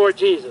kneeling before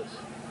Jesus.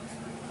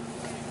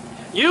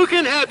 You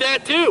can have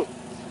that too.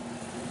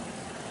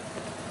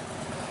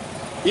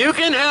 You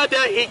can have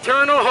that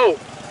eternal hope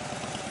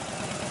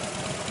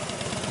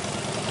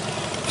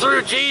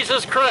through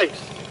Jesus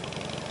Christ.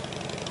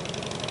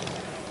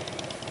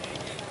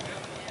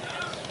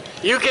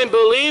 You can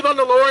believe on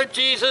the Lord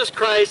Jesus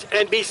Christ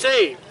and be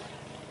saved.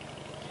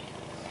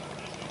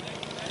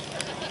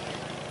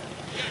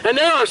 And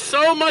there are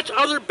so much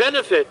other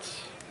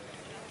benefits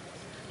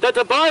that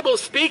the Bible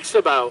speaks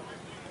about.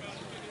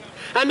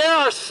 And there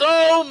are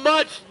so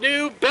much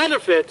new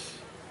benefits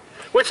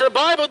which the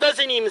Bible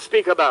doesn't even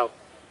speak about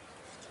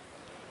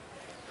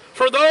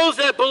for those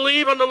that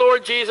believe on the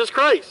Lord Jesus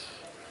Christ.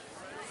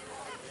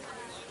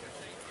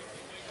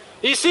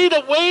 You see,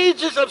 the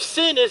wages of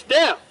sin is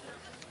death.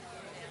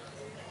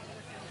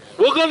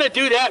 We're going to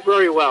do that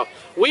very well.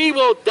 We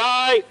will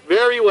die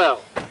very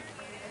well.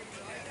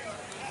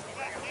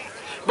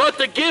 But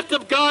the gift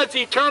of God's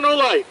eternal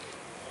life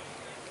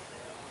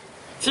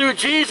through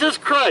Jesus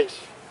Christ,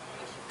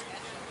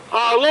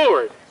 our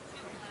Lord.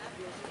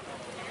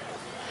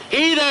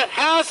 He that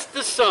has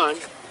the Son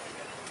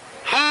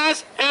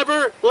has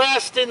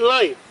everlasting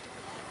life.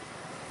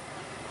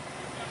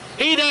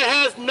 He that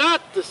has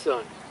not the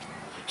Son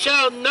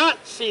shall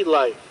not see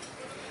life,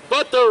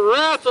 but the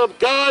wrath of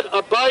God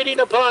abiding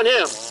upon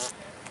him.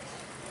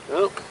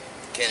 Well,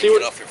 can't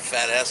get off your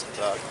fat ass and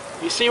talk.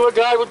 You see what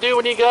God will do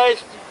when you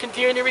guys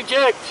continue to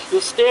reject? You'll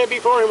stand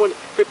before him. When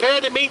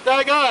prepare to meet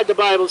thy God, the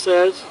Bible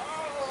says.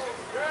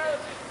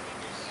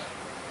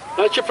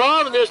 That's your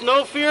problem. There's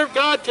no fear of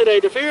God today.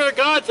 The fear of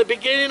God's the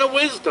beginning of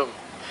wisdom.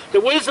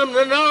 The wisdom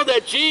to know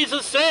that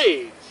Jesus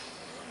saves.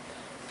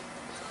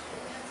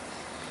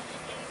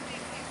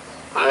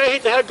 I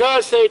hate to have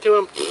God say to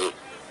him,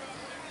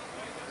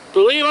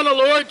 believe on the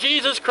Lord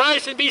Jesus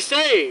Christ and be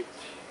saved.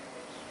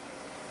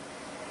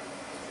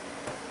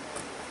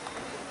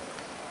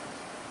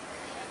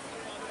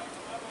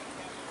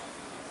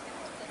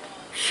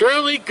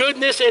 Surely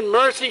goodness and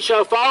mercy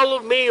shall follow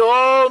me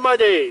all my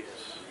days.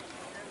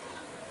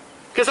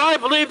 Because I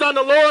believed on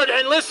the Lord,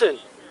 and listen,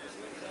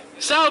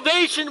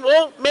 salvation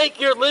won't make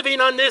your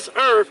living on this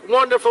earth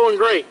wonderful and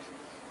great.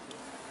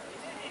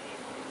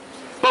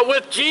 But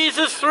with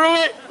Jesus through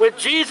it, with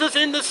Jesus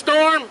in the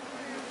storm,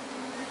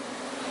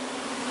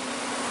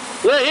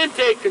 let him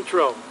take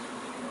control.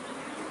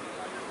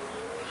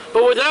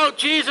 But without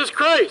Jesus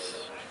Christ,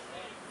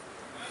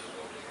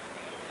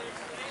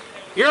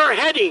 you're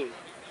heading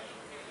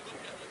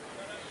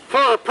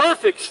for a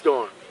perfect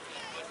storm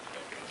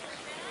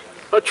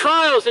of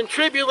trials and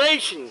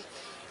tribulations,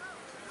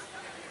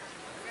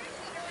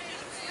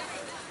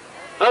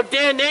 of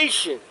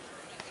damnation,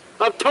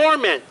 of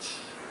torments,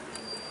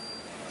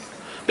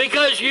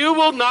 because you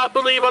will not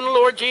believe on the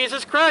Lord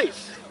Jesus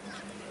Christ.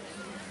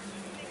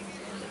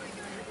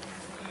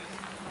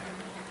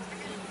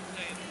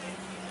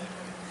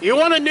 You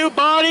want a new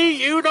body?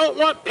 You don't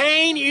want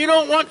pain? You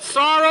don't want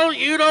sorrow?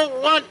 You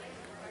don't want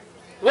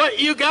what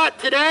you got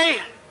today?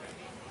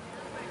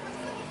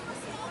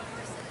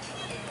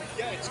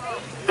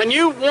 And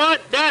you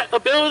want that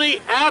ability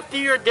after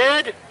you're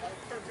dead?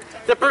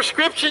 The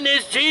prescription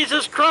is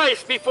Jesus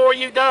Christ before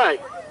you die.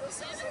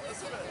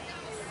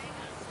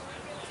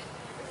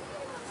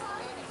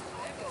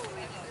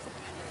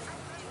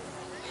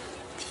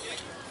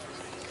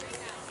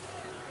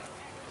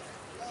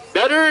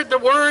 Better the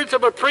words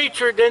of a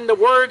preacher than the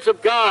words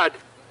of God.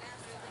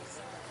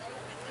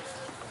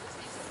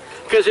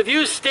 Because if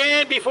you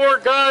stand before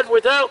God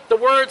without the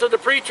words of the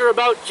preacher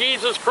about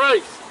Jesus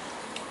Christ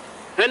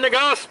and the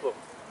gospel,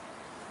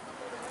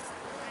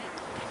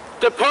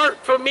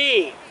 depart from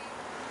me,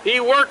 ye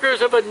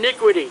workers of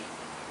iniquity.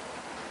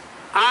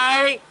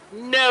 I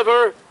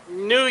never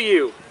knew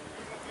you.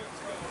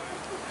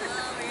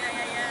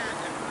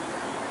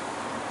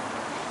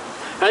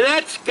 And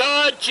that's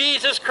God,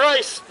 Jesus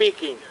Christ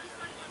speaking.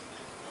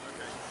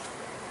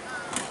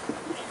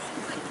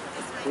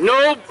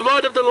 No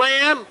blood of the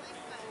Lamb,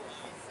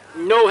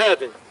 no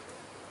heaven.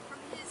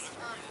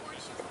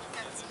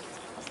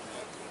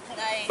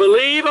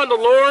 Believe on the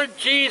Lord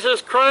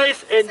Jesus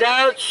Christ and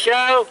thou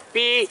shalt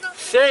be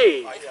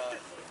saved.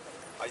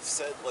 I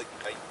said, like,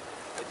 I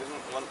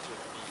didn't want to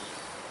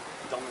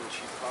be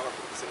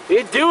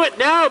You do it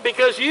now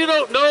because you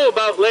don't know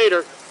about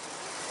later.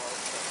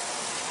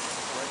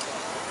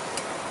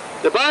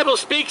 The Bible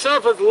speaks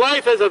of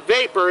life as a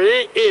vapor, and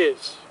it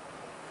is.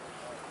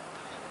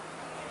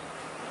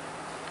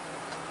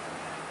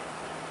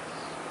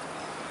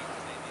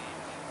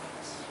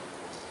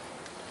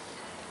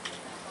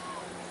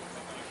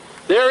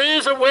 There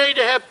is a way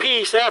to have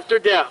peace after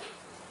death,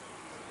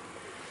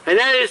 and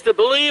that is to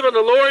believe in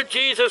the Lord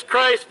Jesus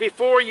Christ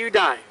before you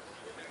die.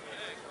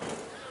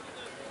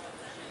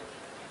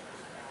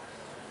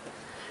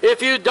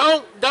 If you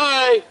don't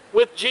die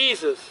with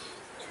Jesus,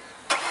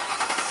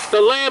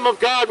 the Lamb of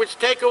God which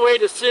take away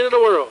the sin of the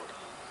world,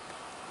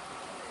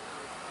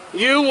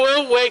 you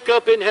will wake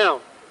up in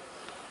hell.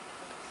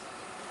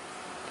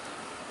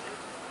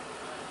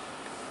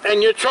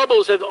 And your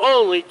troubles have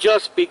only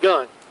just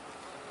begun.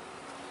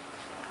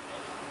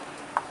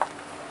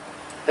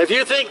 If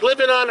you think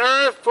living on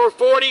earth for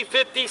 40,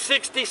 50,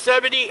 60,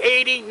 70,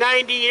 80,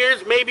 90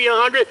 years, maybe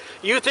 100,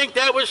 you think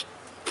that was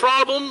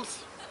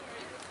problems?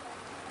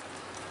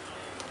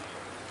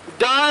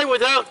 Die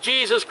without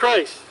Jesus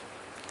Christ.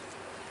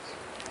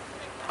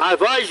 I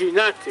advise you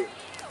not to.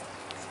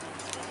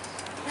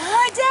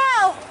 I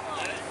do.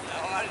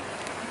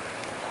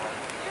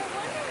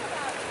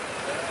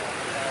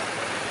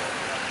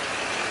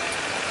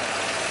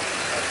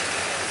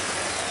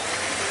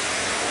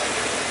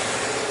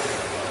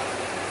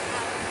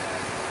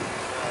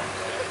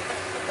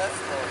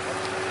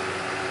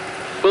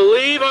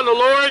 Believe on the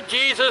Lord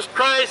Jesus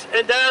Christ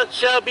and thou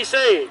shalt be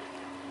saved.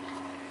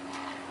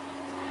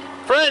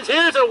 Friends,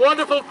 here's a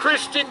wonderful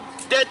Christian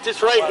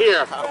dentist right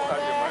here.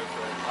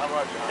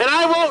 And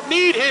I won't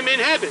need him in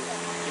heaven.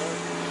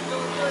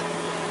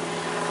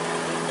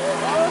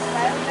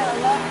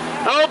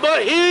 Oh,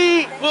 but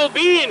he will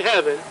be in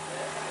heaven.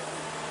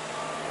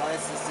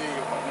 Nice to see you.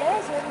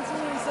 Yes, we haven't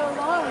seen you in so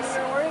long. We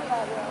were worried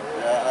about you.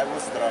 Yeah, I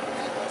was traveling.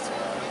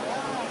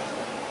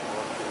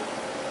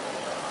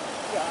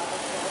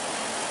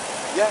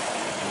 Yeah.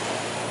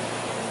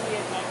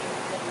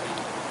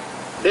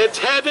 It's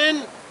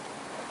heaven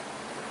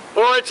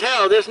or it's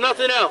hell. There's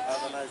nothing else.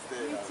 Have a nice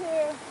day. You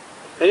too.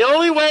 And the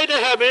only way to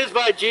heaven is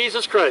by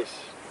Jesus Christ.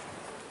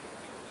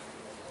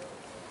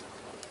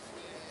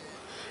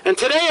 And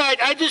today,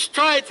 I just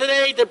tried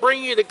today to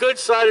bring you the good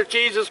side of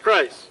Jesus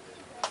Christ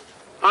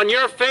on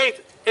your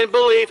faith and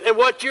belief and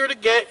what you're to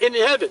get in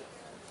heaven.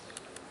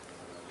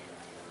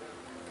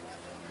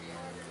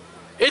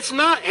 It's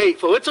not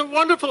hateful. It's a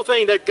wonderful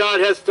thing that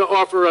God has to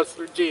offer us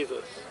through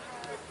Jesus.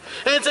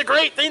 And it's a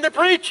great thing to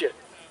preach it.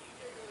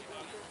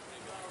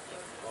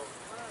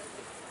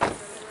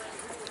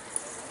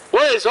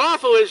 What is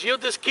awful is you'll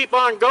just keep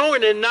on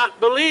going and not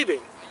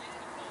believing.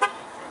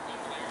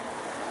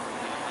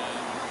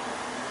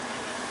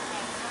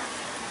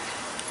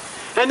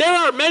 And there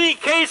are many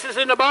cases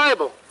in the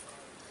Bible,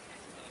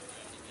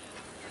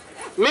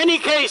 many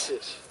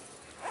cases,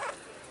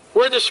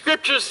 where the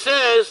scripture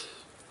says,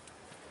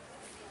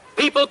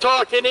 people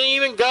talking and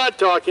even God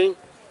talking,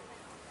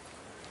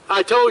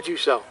 I told you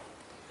so.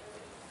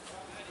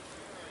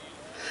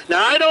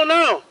 Now I don't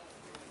know.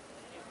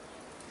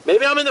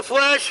 Maybe I'm in the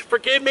flesh,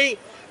 forgive me,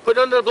 put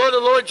under the blood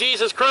of the Lord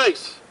Jesus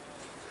Christ.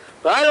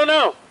 But I don't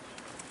know.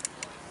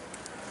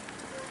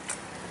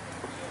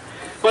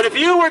 But if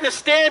you were to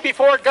stand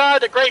before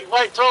God, the great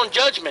white throne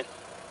judgment,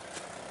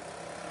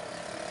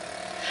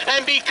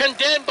 and be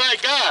condemned by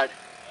God,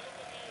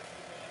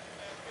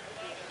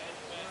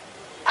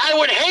 I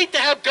would hate to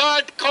have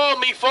God call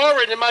me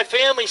forward and my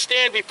family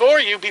stand before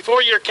you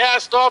before you're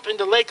cast off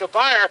into the lake of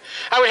fire.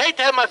 I would hate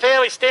to have my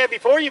family stand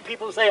before you,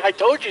 people and say, I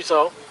told you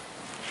so.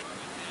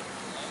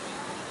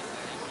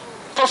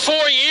 For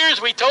 4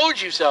 years we told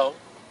you so.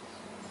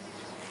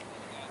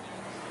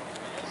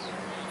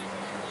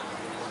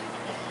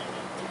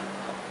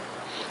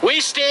 We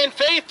stand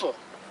faithful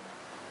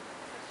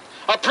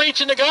of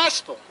preaching the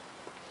gospel.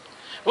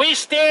 We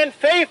stand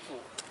faithful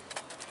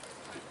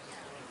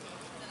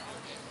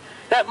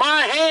that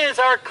my hands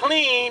are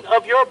clean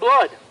of your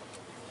blood.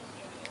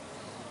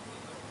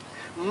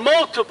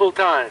 Multiple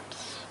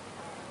times.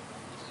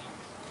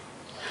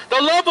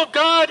 The love of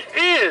God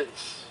is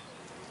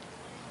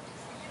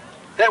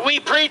that we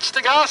preach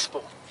the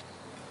gospel.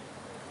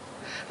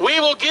 We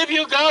will give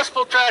you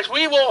gospel tracts.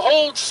 We will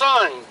hold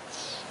signs.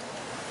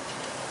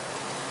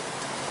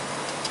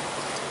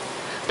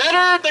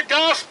 Better the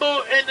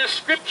gospel and the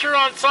scripture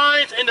on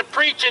signs and the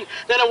preaching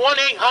than a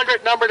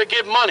 1-800 number to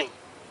give money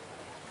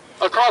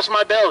across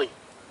my belly,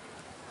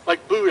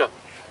 like Buddha.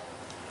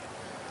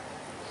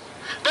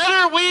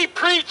 Better we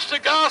preach the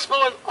gospel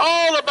and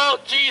all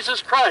about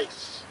Jesus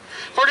Christ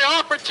for the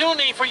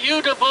opportunity for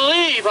you to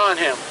believe on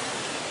him,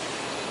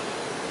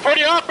 for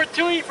the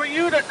opportunity for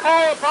you to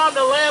call upon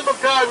the Lamb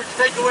of God which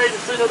take away the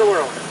sin of the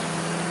world.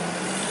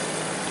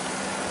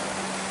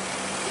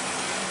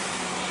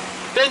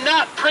 Then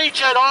not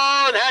preach at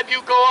all and have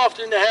you go off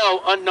into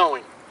hell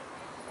unknowing.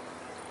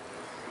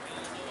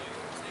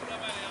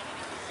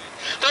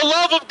 The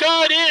love of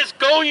God is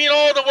go ye in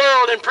all the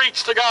world and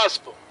preach the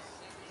gospel.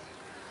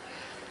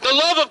 The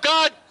love of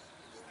God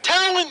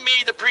telling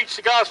me to preach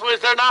the gospel is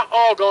they're not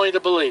all going to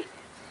believe.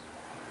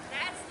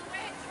 That's the way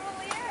it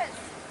truly is.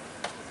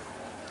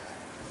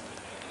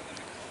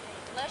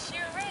 Unless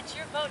you're rich,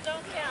 your vote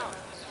don't count.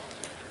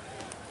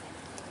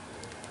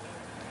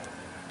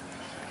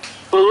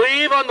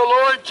 Believe on the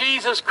Lord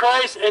Jesus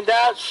Christ, and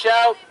thou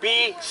shalt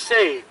be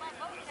saved.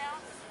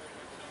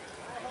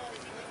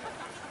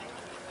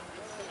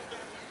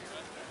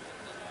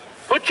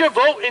 Put your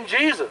vote in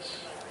Jesus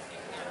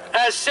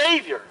as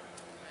Savior,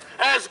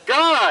 as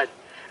God,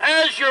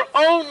 as your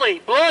only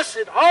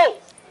blessed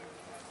hope.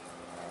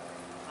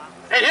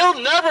 And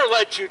He'll never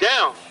let you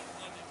down.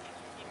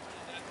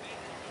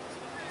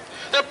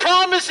 The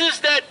promises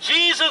that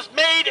Jesus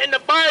made in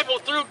the Bible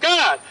through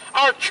God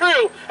are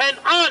true and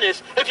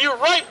honest if you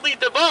rightly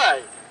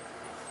divide.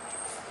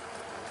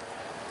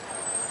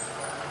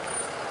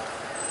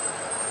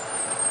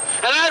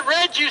 And I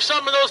read you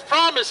some of those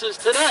promises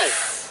tonight.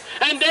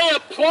 And they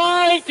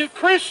apply to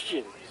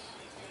Christians.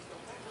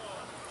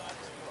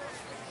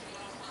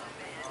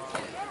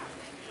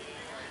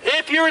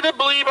 If you were to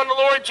believe on the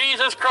Lord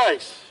Jesus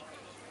Christ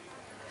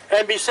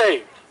and be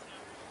saved.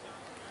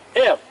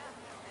 If.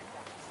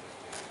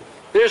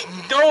 There's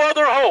no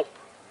other hope.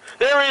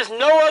 There is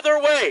no other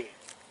way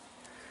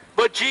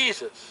but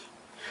Jesus.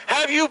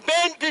 Have you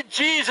been to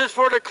Jesus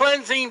for the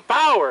cleansing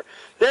power?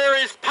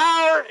 There is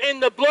power in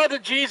the blood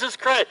of Jesus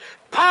Christ.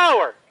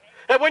 Power.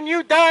 And when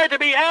you die, to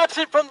be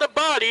absent from the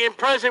body and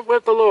present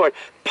with the Lord.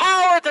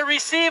 Power to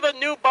receive a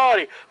new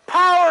body.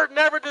 Power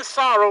never to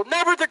sorrow,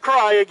 never to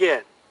cry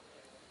again.